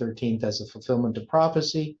October 13th as a fulfillment of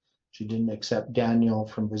prophecy. She didn't accept Daniel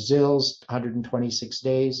from Brazil's 126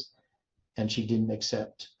 days. And she didn't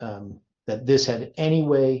accept that this had any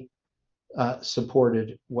way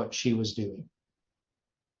supported what she was doing.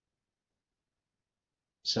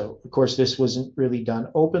 So, of course, this wasn't really done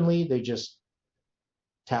openly. They just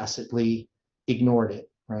tacitly ignored it,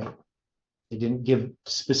 right? They didn't give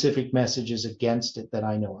specific messages against it that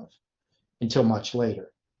I know of until much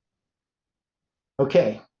later.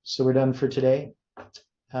 Okay, so we're done for today.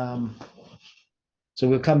 So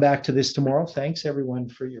we'll come back to this tomorrow. Thanks, everyone,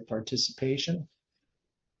 for your participation.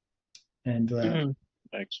 And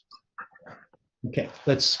Thanks. okay,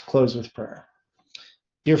 let's close with prayer.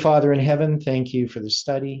 Dear Father in heaven, thank you for the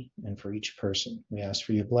study and for each person. We ask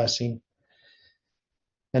for your blessing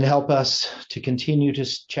and help us to continue to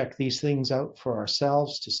check these things out for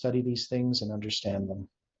ourselves, to study these things and understand them.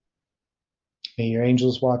 May your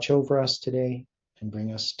angels watch over us today and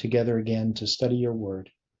bring us together again to study your word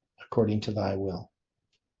according to thy will.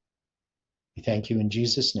 We thank you in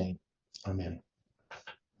Jesus' name. Amen.